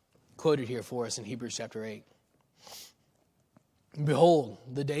 quoted here for us in Hebrews chapter 8. Behold,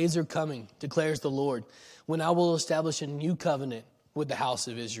 the days are coming, declares the Lord, when I will establish a new covenant with the house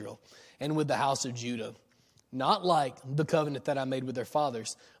of Israel and with the house of Judah, not like the covenant that I made with their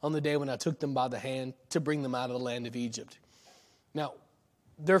fathers on the day when I took them by the hand to bring them out of the land of Egypt. Now,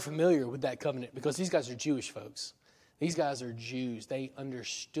 they're familiar with that covenant because these guys are Jewish folks. These guys are Jews. They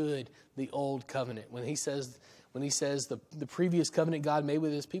understood the old covenant. When he says the previous covenant God made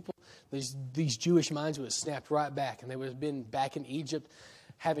with his people, these Jewish minds would have snapped right back, and they would have been back in Egypt,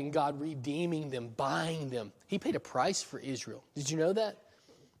 having God redeeming them, buying them. He paid a price for Israel. Did you know that?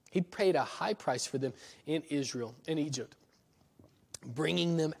 He paid a high price for them in Israel, in Egypt,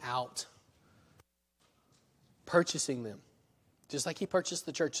 bringing them out, purchasing them, just like he purchased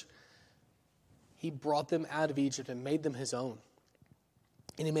the church. He brought them out of Egypt and made them his own.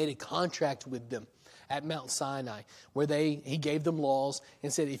 And he made a contract with them at Mount Sinai, where he gave them laws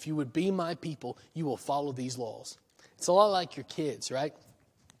and said, if you would be my people, you will follow these laws. It's a lot like your kids, right?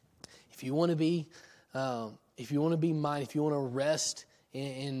 If you want to be mine, if you want to rest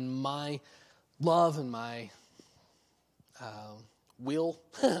in my love and my will,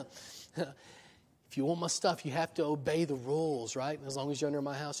 if you want my stuff, you have to obey the rules, right? As long as you're under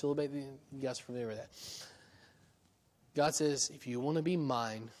my house, you'll obey you guys are familiar with that. God says, if you want to be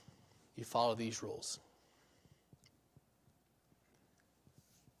mine, you follow these rules.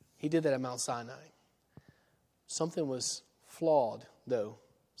 He did that at Mount Sinai. Something was flawed, though.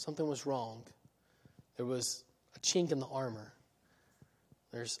 Something was wrong. There was a chink in the armor.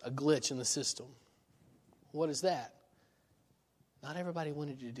 There's a glitch in the system. What is that? Not everybody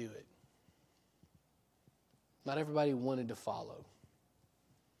wanted to do it. Not everybody wanted to follow.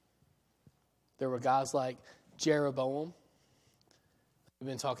 There were guys like Jeroboam, we've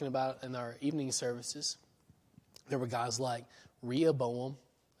been talking about in our evening services. There were guys like Rehoboam,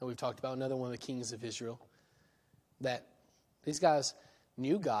 that we've talked about, another one of the kings of Israel, that these guys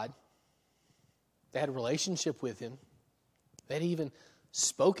knew God. They had a relationship with him. They had even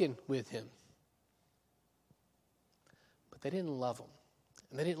spoken with him. But they didn't love him.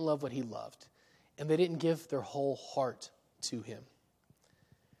 And they didn't love what he loved. And they didn't give their whole heart to him.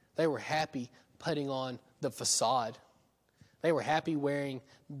 They were happy putting on the facade. They were happy wearing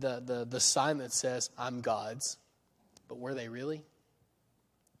the sign that says, I'm God's. But were they really?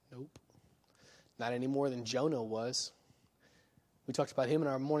 Nope. Not any more than Jonah was. We talked about him in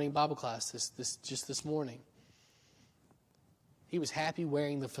our morning Bible class this morning. He was happy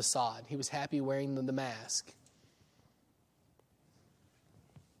wearing the facade. He was happy wearing the mask.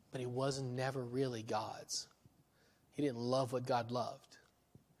 But he was never really God's. He didn't love what God loved.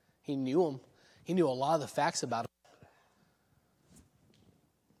 He knew him. He knew a lot of the facts about him.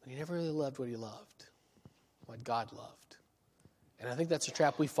 But he never really loved what he loved, what God loved. And I think that's a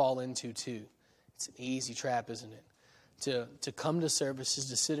trap we fall into too. It's an easy trap, isn't it? To come to services,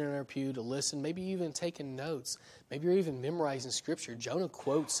 to sit in our pew, to listen, maybe even taking notes. Maybe you're even memorizing Scripture. Jonah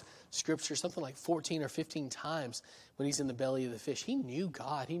quotes Scripture something like 14 or 15 times when he's in the belly of the fish. He knew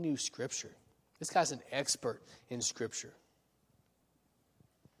God. He knew Scripture. This guy's an expert in Scripture.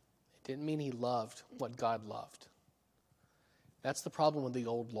 It didn't mean he loved what God loved. That's the problem with the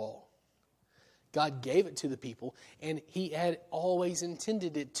old law. God gave it to the people, and he had always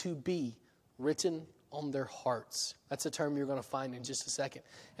intended it to be written on their hearts. That's a term you're going to find in just a second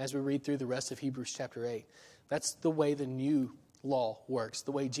as we read through the rest of Hebrews chapter 8. That's the way the new law works,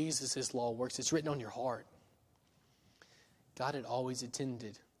 the way Jesus' law works. It's written on your heart. God had always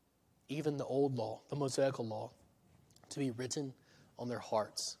intended even the old law, the Mosaical law, to be written on their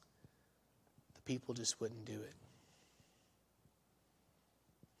hearts. The people just wouldn't do it.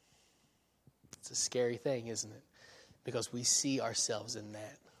 It's a scary thing, isn't it? Because we see ourselves in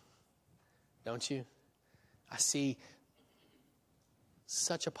that. Don't you? I see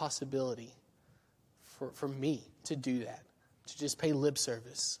such a possibility for me to do that, to just pay lip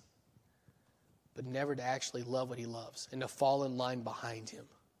service, but never to actually love what he loves and to fall in line behind him,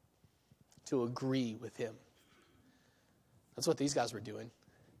 to agree with him. That's what these guys were doing.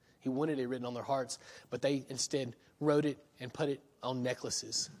 He wanted it written on their hearts, but they instead wrote it and put it on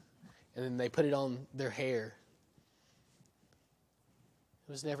necklaces, and then they put it on their hair.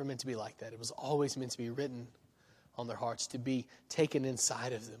 It was never meant to be like that. It was always meant to be written on their hearts, to be taken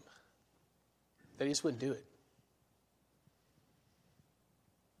inside of them. They just wouldn't do it.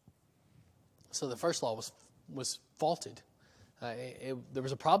 So the first law was faulted. There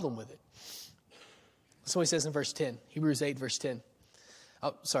was a problem with it. So he says in verse 10, Hebrews 8, verse 10.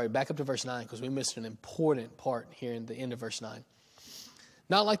 Oh, sorry, back up to verse 9, because we missed an important part here in the end of verse 9.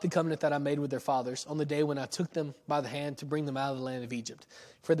 Not like the covenant that I made with their fathers on the day when I took them by the hand to bring them out of the land of Egypt.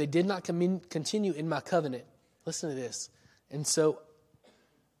 For they did not continue in my covenant. Listen to this. And so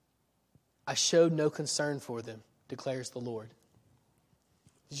I showed no concern for them, declares the Lord.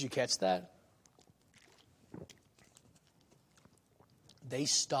 Did you catch that? They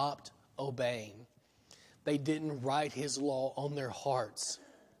stopped obeying. They didn't write his law on their hearts.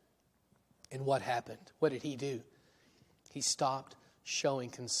 And what happened? What did he do? He stopped showing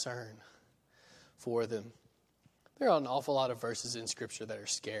concern for them. There are an awful lot of verses in Scripture that are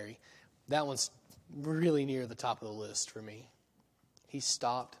scary. That one's really near the top of the list for me. He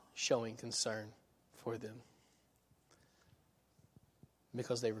stopped showing concern for them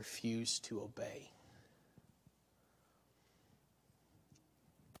because they refused to obey.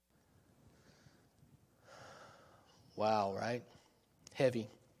 Wow, right? Heavy.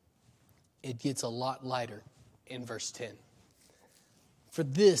 It gets a lot lighter in verse 10. For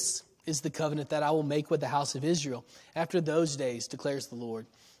this is the covenant that I will make with the house of Israel. After those days, declares the Lord,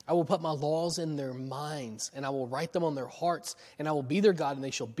 I will put my laws in their minds, and I will write them on their hearts, and I will be their God, and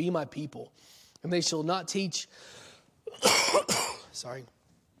they shall be my people. And they shall not teach,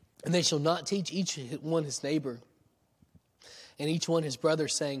 and they shall not teach each one his neighbor, and each one his brother,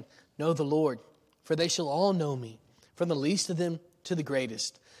 saying, Know the Lord, for they shall all know me, from the least of them to the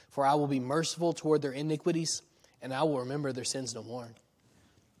greatest. For I will be merciful toward their iniquities, and I will remember their sins no more.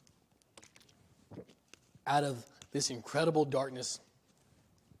 Out of this incredible darkness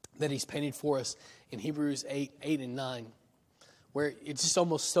that he's painted for us in Hebrews 8 and 9, where it just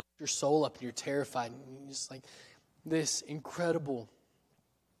almost soaks your soul up and you're terrified. And you're just like, this incredible,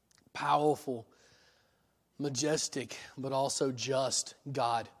 powerful, majestic, but also just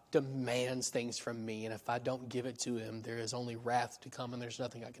God demands things from me. And if I don't give it to him, there is only wrath to come and there's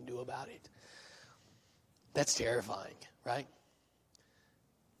nothing I can do about it. That's terrifying, right?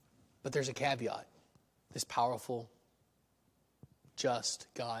 But there's a caveat. This powerful, just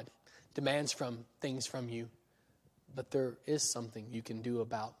God demands things from you, but there is something you can do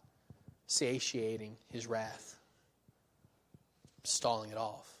about satiating his wrath, stalling it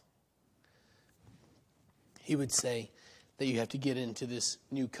off. He would say that you have to get into this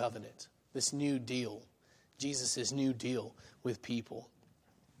new covenant, this new deal, Jesus' new deal with people.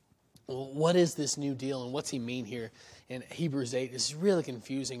 well, what is this new deal and what's he mean here in Hebrews 8? It's really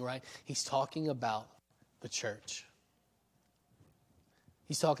confusing, right? He's talking about the church.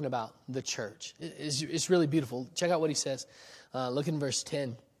 He's talking about the church. It's really beautiful. Check out what he says. Look in verse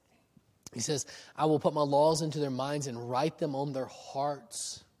 10. He says, I will put my laws into their minds and write them on their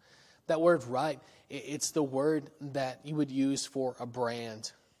hearts. That word write, it's the word that you would use for a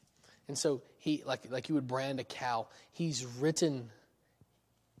brand. And so he, like you would brand a cow, he's written,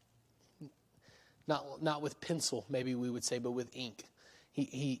 not with pencil, maybe we would say, but with ink.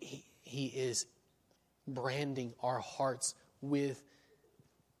 He is branding our hearts with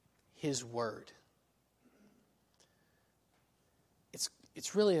his word.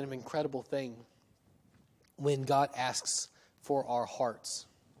 It's really an incredible thing when God asks for our hearts.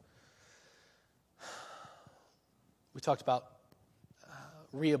 We talked about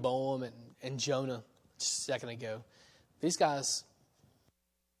Rehoboam and Jonah just a second ago. These guys,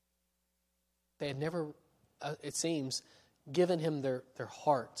 they had never, it seems, given him their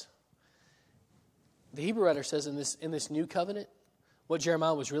heart. The Hebrew writer says in this new covenant, what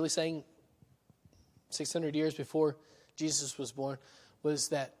Jeremiah was really saying 600 years before Jesus was born was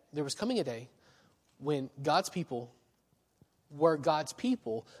that there was coming a day when God's people were God's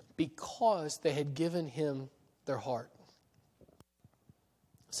people because they had given him their heart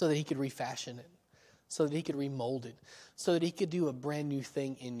so that he could refashion it, so that he could remold it, so that he could do a brand new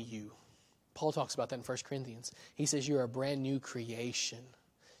thing in you. Paul talks about that in 1 Corinthians. He says you're a brand new creation.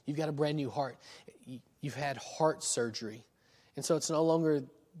 You've got a brand new heart. You've had heart surgery. And so it's no longer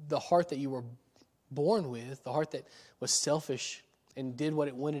the heart that you were born with, the heart that was selfish and did what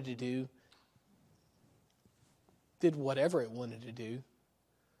it wanted to do, did whatever it wanted to do.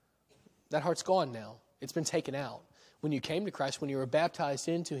 That heart's gone now. It's been taken out. When you came to Christ, when you were baptized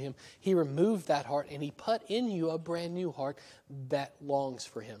into him, he removed that heart and he put in you a brand new heart that longs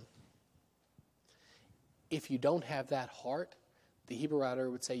for him. If you don't have that heart, the Hebrew writer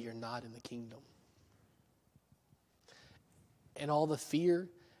would say you're not in the kingdom. And all the fear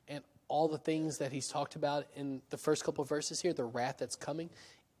and all the things that he's talked about in the first couple of verses here, the wrath that's coming,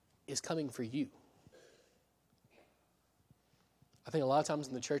 is coming for you. I think a lot of times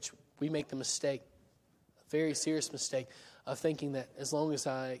in the church, we make the mistake, a very serious mistake, of thinking that as long as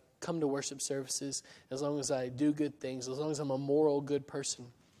I come to worship services, as long as I do good things, as long as I'm a moral, good person,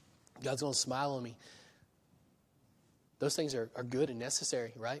 God's going to smile on me. Those things are good and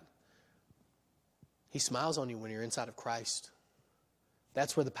necessary, right? He smiles on you when you're inside of Christ.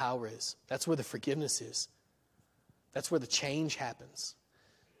 That's where the power is. That's where the forgiveness is. That's where the change happens.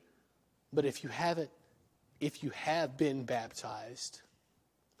 But if you have been baptized,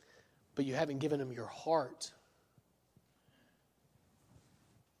 but you haven't given him your heart,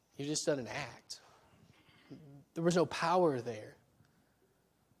 you've just done an act. There was no power there.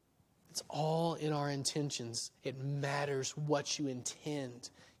 It's all in our intentions. It matters what you intend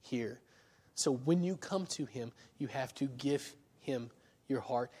here. So when you come to him, you have to give him your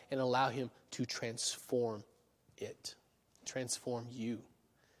heart and allow him to transform it, transform you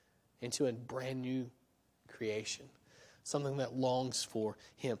into a brand new creation, something that longs for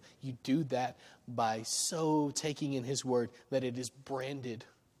him. You do that by so taking in his word that it is branded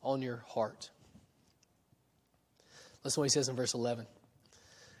on your heart. Listen to what he says in verse 11.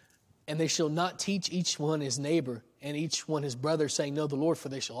 And they shall not teach each one his neighbor and each one his brother, saying, know the Lord, for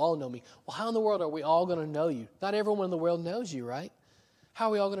they shall all know me. Well, how in the world are we all going to know you? Not everyone in the world knows you, right? How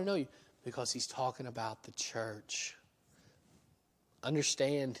are we all going to know you? Because he's talking about the church.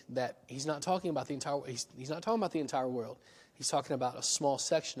 Understand that he's not talking about the entire. He's not talking about the entire world. He's talking about a small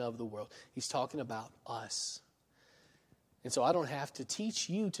section of the world. He's talking about us. And so I don't have to teach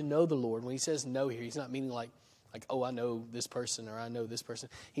you to know the Lord. When he says know here, he's not meaning like, oh, I know this person or I know this person.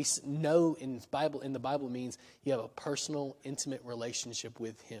 He's know in the Bible means you have a personal, intimate relationship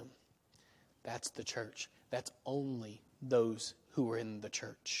with him. That's the church. That's only those who are in the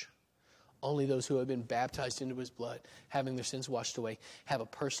church. Only those who have been baptized into his blood, having their sins washed away, have a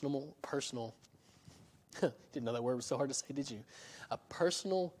personal, didn't know that word was so hard to say, did you? A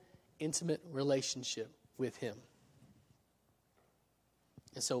personal, intimate relationship with him.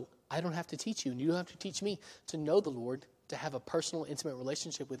 And so I don't have to teach you, and you don't have to teach me to know the Lord, to have a personal, intimate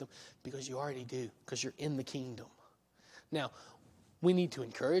relationship with him, because you already do, because you're in the kingdom. Now, we need to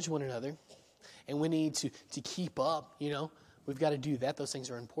encourage one another, and we need to keep up, We've got to do that. Those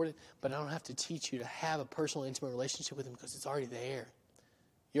things are important. But I don't have to teach you to have a personal, intimate relationship with him because it's already there.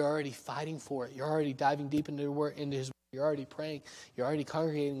 You're already fighting for it. You're already diving deep into his word. You're already praying. You're already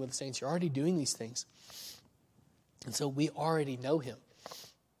congregating with the saints. You're already doing these things. And so we already know him.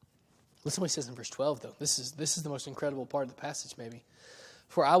 Listen to what he says in verse 12, though. This is the most incredible part of the passage, maybe.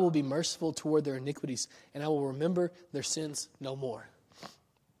 For I will be merciful toward their iniquities, and I will remember their sins no more.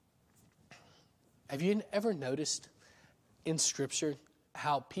 Have you ever noticed in Scripture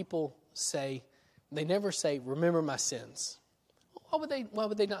how people say, they never say, remember my sins? Why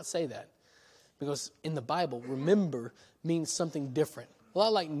would they not say that? Because in the Bible, remember means something different. A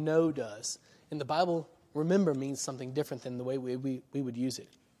lot like know does. In the Bible, remember means something different than the way we would use it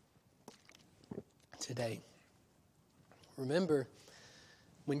today. Remember,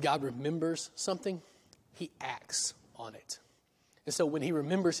 when God remembers something, he acts on it. And so when he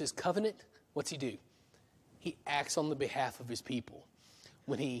remembers his covenant, what's he do? He acts on the behalf of his people.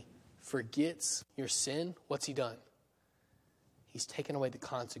 When he forgets your sin, what's he done? He's taken away the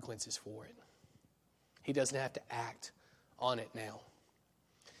consequences for it. He doesn't have to act on it now,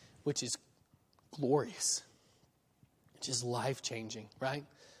 which is glorious, which is life-changing, right?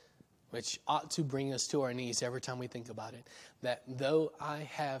 Which ought to bring us to our knees every time we think about it. That though I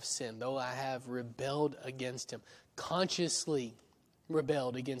have sinned, though I have rebelled against him, consciously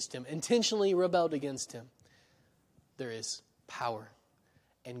rebelled against him, intentionally rebelled against him, there is power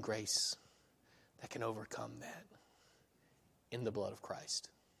and grace that can overcome that in the blood of Christ.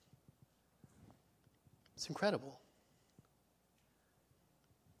 It's incredible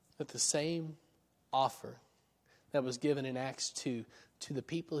that the same offer that was given in Acts 2 to the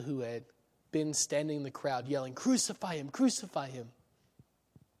people who had been standing in the crowd yelling, crucify him, crucify him.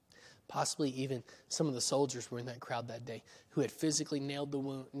 Possibly even some of the soldiers were in that crowd that day who had physically nailed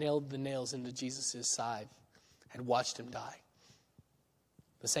the nails into Jesus' side, had watched him die.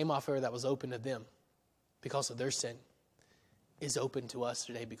 The same offer that was open to them because of their sin is open to us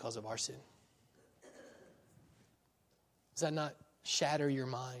today because of our sin. Does that not shatter your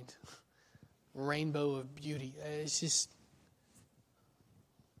mind? Rainbow of beauty. It's just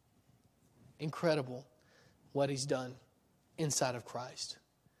incredible what he's done inside of Christ.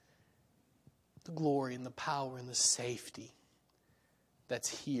 The glory and the power and the safety that's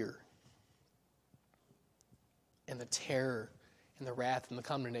here. And the terror and the wrath and the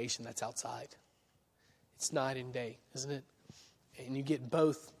condemnation that's outside. It's night and day, isn't it? And you get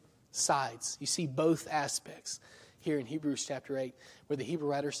both sides. You see both aspects here in Hebrews chapter 8, where the Hebrew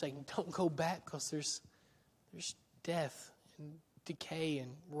writer is saying, don't go back because there's death and decay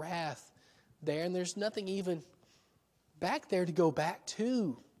and wrath there, and there's nothing even back there to go back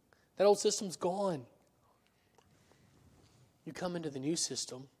to. That old system's gone. You come into the new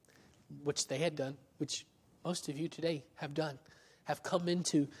system, which they had done, which most of you today have done, have come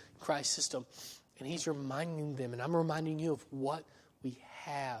into Christ's system, and he's reminding them, and I'm reminding you of what we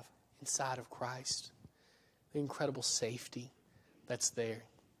have inside of Christ. The incredible safety that's there.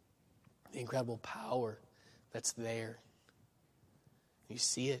 The incredible power that's there. You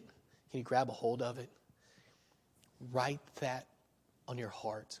see it. Can you grab a hold of it? Write that on your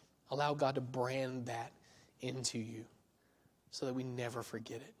heart. Allow God to brand that into you so that we never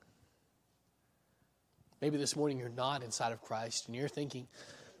forget it. Maybe this morning you're not inside of Christ and you're thinking,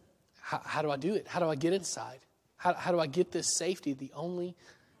 how do I do it? How do I get inside? How do I get this safety? The only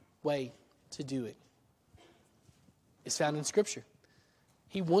way to do it is found in Scripture.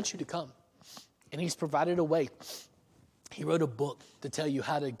 He wants you to come, and he's provided a way. He wrote a book to tell you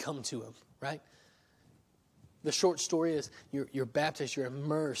how to come to him, right? The short story is you're baptized, you're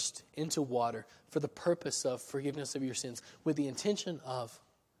immersed into water for the purpose of forgiveness of your sins with the intention of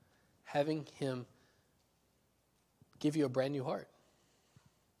having him give you a brand new heart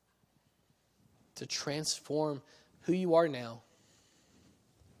to transform who you are now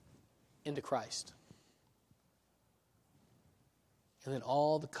into Christ. And then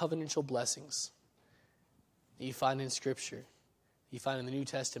all the covenantal blessings that you find in Scripture, you find in the New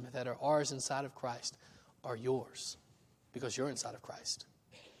Testament that are ours inside of Christ, are yours because you're inside of Christ.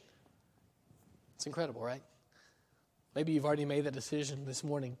 It's incredible, right? Maybe you've already made that decision this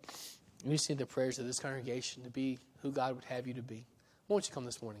morning. You just need the prayers of this congregation to be who God would have you to be. Why don't you come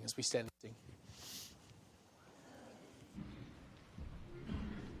this morning as we stand and sing?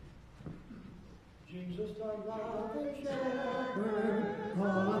 Jesus, the loving shepherd,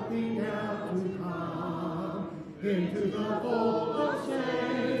 calleth thee now to come into the fold of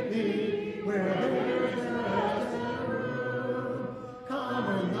safety, where there is rest and room.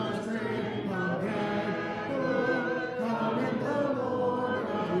 Come in the strength of God, come in the Lord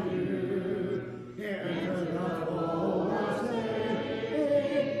of youth. Enter the fold of safety,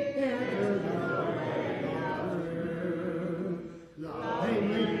 enter the way of truth.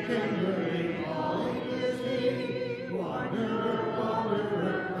 Lovingly, tenderly,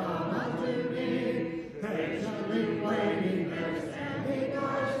 patiently waiting there, standing I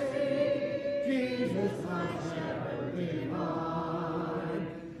see Jesus, my friend.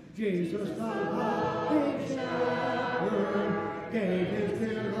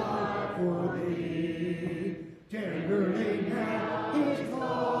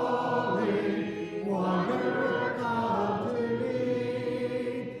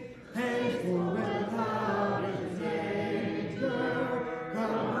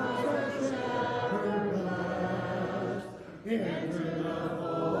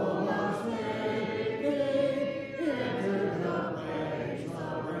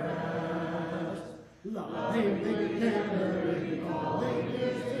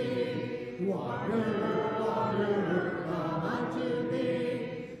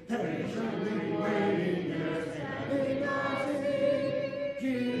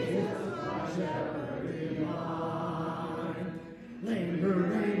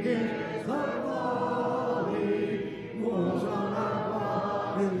 is the folly, moves on our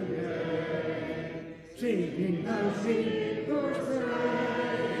walk today. Seeking the sheep who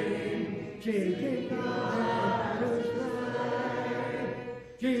stray, seeking the lamb who stray.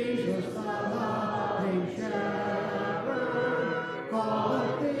 Jesus, the loving shepherd,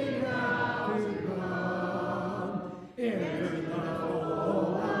 calleth thee now to come into the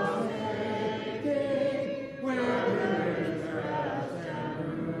fold of safety, where there is rest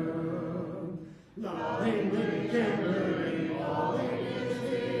and room. Lovingly, tenderly, falling is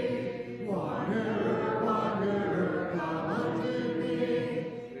he. Wanderer, wanderer, come unto me.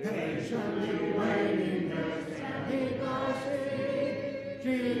 Patiently waiting and standing I see.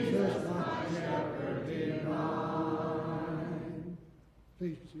 Jesus, my shepherd divine.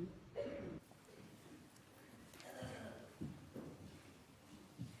 Please be seated.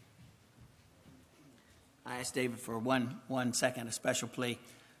 I asked David for one second, a special plea.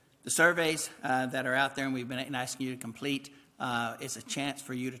 The surveys that are out there and we've been asking you to complete, it's a chance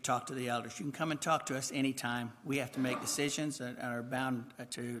for you to talk to the elders. You can come and talk to us anytime. We have to make decisions and are bound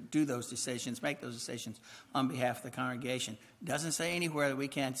to do those decisions, make those decisions on behalf of the congregation. It doesn't say anywhere that we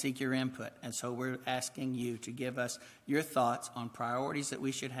can't seek your input. And so we're asking you to give us your thoughts on priorities that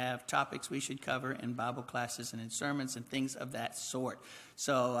we should have, topics we should cover in Bible classes and in sermons and things of that sort.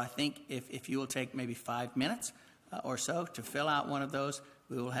 So I think if you will take maybe 5 minutes or so to fill out one of those,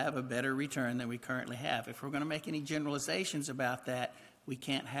 we will have a better return than we currently have. If we're going to make any generalizations about that, we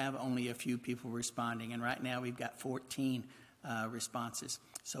can't have only a few people responding. And right now we've got 14 responses.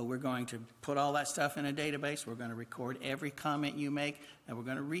 So we're going to put all that stuff in a database. We're going to record every comment you make, and we're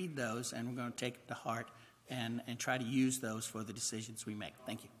going to read those, and we're going to take it to heart and try to use those for the decisions we make.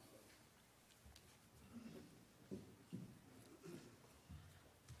 Thank you.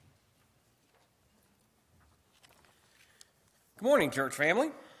 Good morning, church family.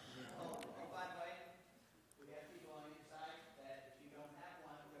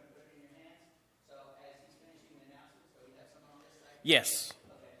 Yes.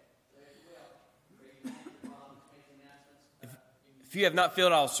 If you have not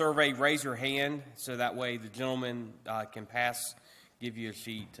filled out a survey, raise your hand so that way the gentleman can give you a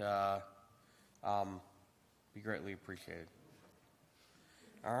sheet. Be greatly appreciated.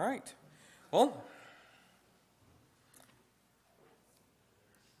 All right. Well,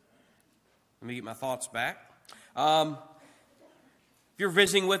 let me get my thoughts back. If you're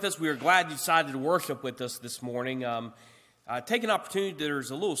visiting with us, we are glad you decided to worship with us this morning. Take an opportunity.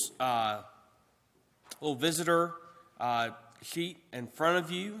 There's a little visitor sheet in front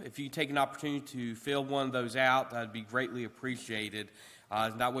of you. If you take an opportunity to fill one of those out, that'd be greatly appreciated.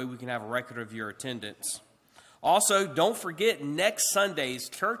 That way we can have a record of your attendance. Also, don't forget next Sunday's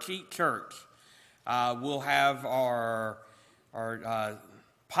Church Eat Church. We'll have our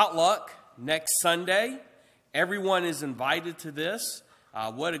potluck next Sunday. Everyone is invited to this.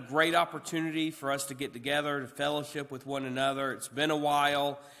 What a great opportunity for us to get together, to fellowship with one another. It's been a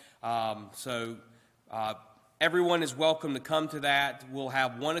while, so everyone is welcome to come to that. We'll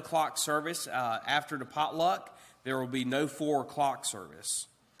have 1 o'clock service after the potluck. There will be no 4 o'clock service.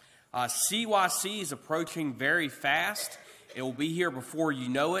 CYC is approaching very fast. It will be here before you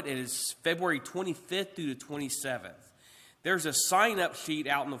know it. It is February 25th through the 27th. There's a sign-up sheet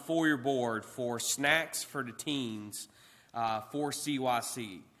out on the foyer board for snacks for the teens for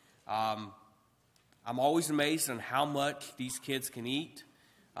CYC. I'm always amazed on how much these kids can eat.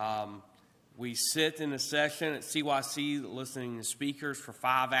 We sit in a session at CYC listening to speakers for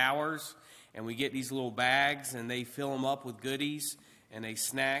 5 hours, and we get these little bags, and they fill them up with goodies, and they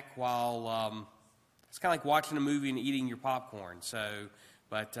snack while it's kind of like watching a movie and eating your popcorn.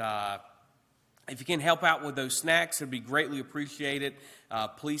 If you can help out with those snacks, it would be greatly appreciated.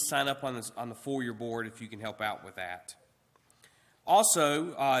 Please sign up on the foyer board if you can help out with that.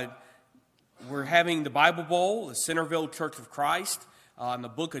 Also, we're having the Bible Bowl, the Centerville Church of Christ, in the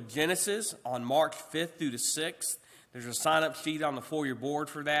book of Genesis on March 5th through the 6th. There's a sign-up sheet on the foyer board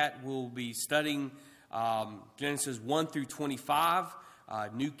for that. We'll be studying Genesis 1 through 25,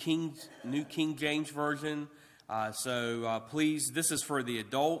 New King James Version. Please, this is for the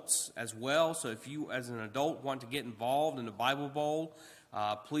adults as well. So if you, as an adult, want to get involved in the Bible Bowl,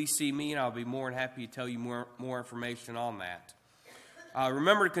 please see me, and I'll be more than happy to tell you more information on that.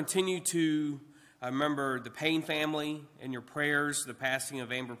 Remember to continue to remember the Payne family in your prayers, the passing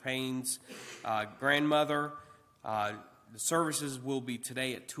of Amber Payne's grandmother. The services will be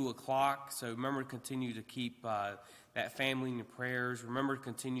today at 2 o'clock, so remember to continue to keep that family in your prayers. Remember to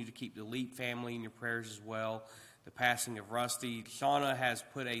continue to keep the Leap family in your prayers as well. The passing of Rusty. Shauna has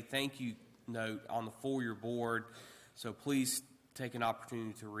put a thank you note on the foyer board, so please take an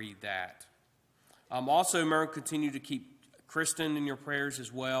opportunity to read that. Also, remember, continue to keep Kristen in your prayers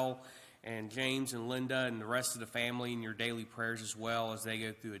as well, and James and Linda and the rest of the family in your daily prayers as well as they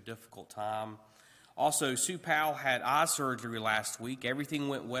go through a difficult time. Also, Sue Powell had eye surgery last week. Everything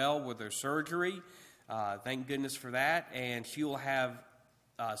went well with her surgery. Thank goodness for that. And she will have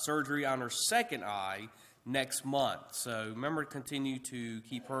surgery on her second eye next month. So remember to continue to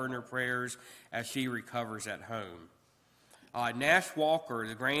keep her in your prayers as she recovers at home. Nash Walker,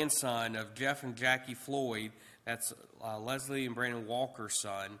 the grandson of Jeff and Jackie Floyd, that's Leslie and Brandon Walker's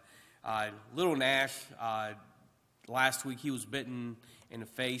son. Little Nash, last week he was bitten in the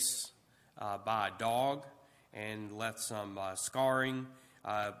face by a dog and left some scarring.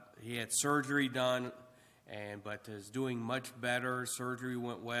 He had surgery done, but is doing much better. Surgery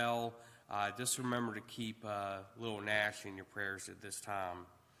went well. Just remember to keep little Nash in your prayers at this time.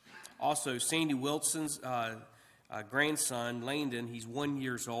 Also, Sandy Wilson's grandson, Landon, he's 1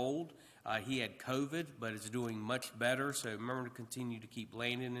 year old. He had COVID, but is doing much better. So remember to continue to keep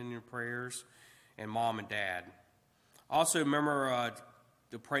Landon in your prayers, and Mom and Dad. Also, remember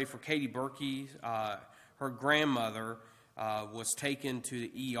to pray for Katie Berkey. Her grandmother was taken to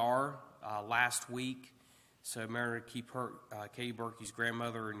the ER last week. So remember to keep her, Katie Berkey's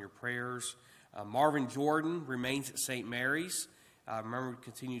grandmother, in your prayers. Marvin Jordan remains at St. Mary's. Remember to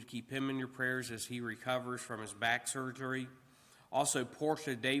continue to keep him in your prayers as he recovers from his back surgery. Also,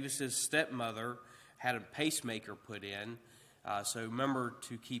 Portia Davis's stepmother had a pacemaker put in. So remember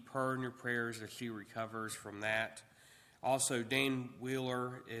to keep her in your prayers as she recovers from that. Also, Dan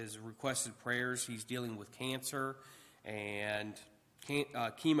Wheeler is requested prayers. He's dealing with cancer and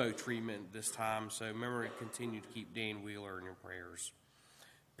chemo treatment this time. So remember to continue to keep Dan Wheeler in your prayers.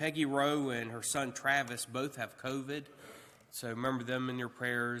 Peggy Rowe and her son Travis both have COVID. So remember them in your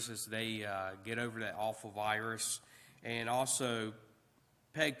prayers as they get over that awful virus. And also,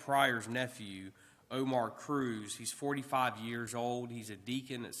 Peg Pryor's nephew, Omar Cruz, he's 45 years old. He's a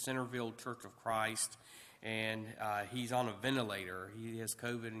deacon at Centerville Church of Christ, and he's on a ventilator. He has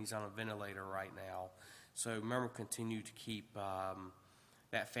COVID, and he's on a ventilator right now. So remember, continue to keep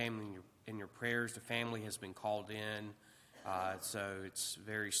that family in your prayers. The family has been called in, so it's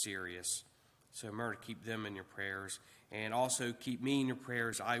very serious. So remember to keep them in your prayers. And also keep me in your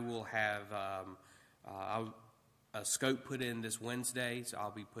prayers. I will have a scope put in this Wednesday, so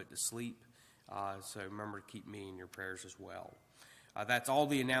I'll be put to sleep. So remember to keep me in your prayers as well. That's all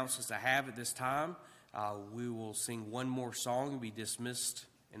the announcements I have at this time. We will sing one more song and be dismissed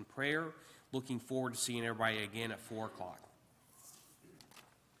in prayer. Looking forward to seeing everybody again at 4 o'clock.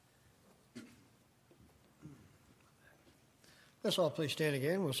 Let's all please stand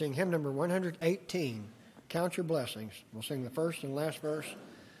again. We'll sing hymn number 118, Count Your Blessings. We'll sing the first and last verse, and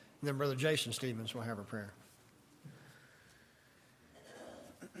then Brother Jason Stevens will have a prayer.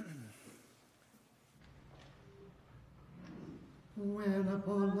 When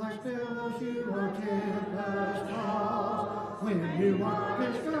upon life's billows you are tempest-tossed, when you are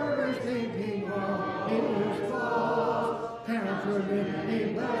discouraged, thinking all is lost, count your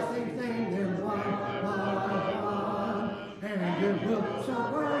many blessings, name them one by one, and your books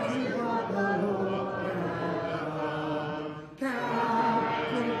of words you brought the Lord has done.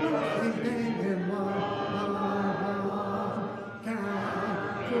 Count your blessings, name them one by one,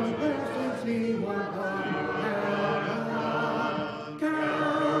 count your blessings, see what God has done.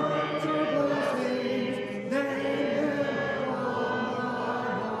 Count your blessings, name them one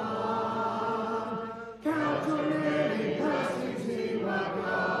by one. Count your many blessings, see what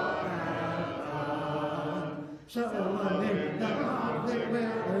God has done. So amid the conflict,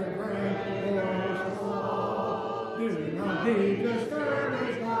 whether great or small, do not be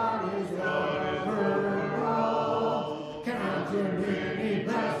discouraged, God is over all. Count your many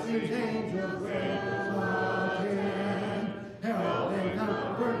blessings, angels with help and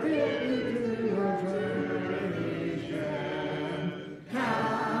comfort you to your generation.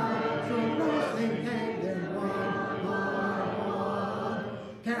 Count your blessings, name them one by one.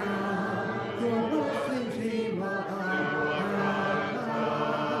 Count your blessings, see what God has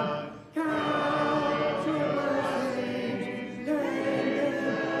done. Count your blessings, name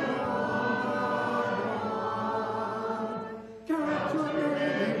them one by one. Count your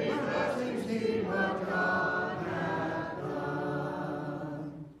many blessings, see what God has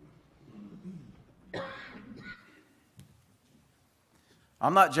done.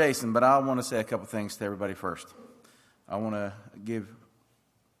 I'm not Jason, but I want to say a couple things to everybody first. I want to give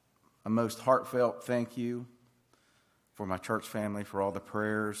a most heartfelt thank you for my church family, for all the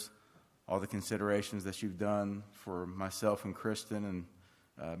prayers, all the considerations that you've done for myself and Kristen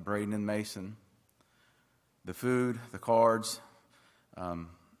and Braden and Mason. The food, the cards,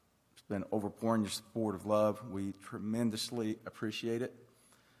 It's been overpouring your support of love. We tremendously appreciate it.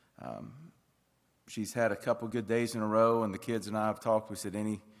 She's had a couple good days in a row, and the kids and I have talked. We said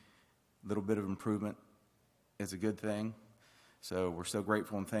any little bit of improvement is a good thing. So we're so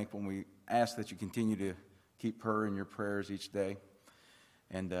grateful and thankful, and we ask that you continue to keep her in your prayers each day.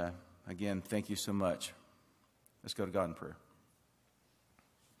 And again, thank you so much. Let's go to God in prayer.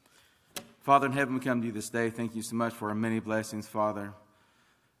 Father in heaven, we come to you this day. Thank you so much for our many blessings, Father.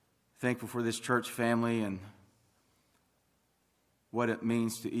 Thankful for this church family and what it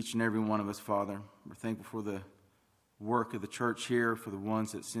means to each and every one of us, Father. We're thankful for the work of the church here, for the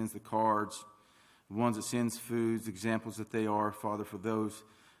ones that sends the cards, the ones that sends foods, examples that they are, Father, for those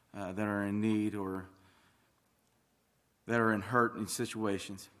that are in need or that are in hurting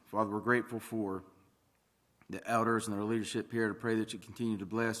situations. Father, we're grateful for the elders and their leadership here. To pray that you continue to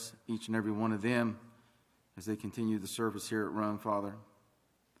bless each and every one of them as they continue the service here at Rome, Father.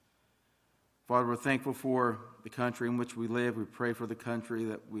 Father, we're thankful for the country in which we live. We pray for the country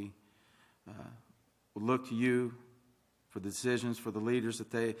that we will look to you for the decisions, for the leaders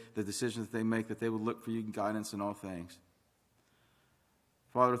the decisions that they make, that they will look for you and guidance in all things.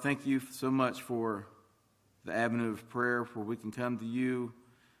 Father, thank you so much for the avenue of prayer, where we can come to you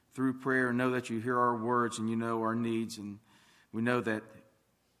through prayer and know that you hear our words and you know our needs, and we know that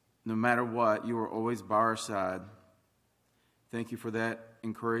no matter what, you are always by our side. Thank you for that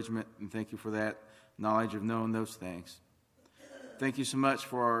encouragement, and thank you for that knowledge of knowing those things. Thank you so much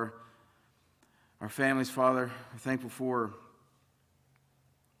for our families, Father. We're thankful for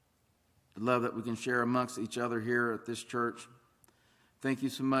the love that we can share amongst each other here at this church. Thank you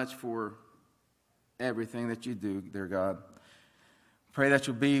so much for everything that you do, dear God. Pray that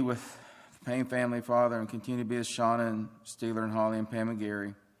you'll be with the Payne family, Father, and continue to be with Shauna and Steeler and Holly and Pam and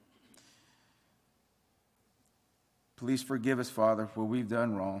Gary. Please forgive us, Father, for we've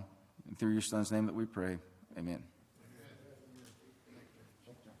done wrong. And through your Son's name that we pray. Amen.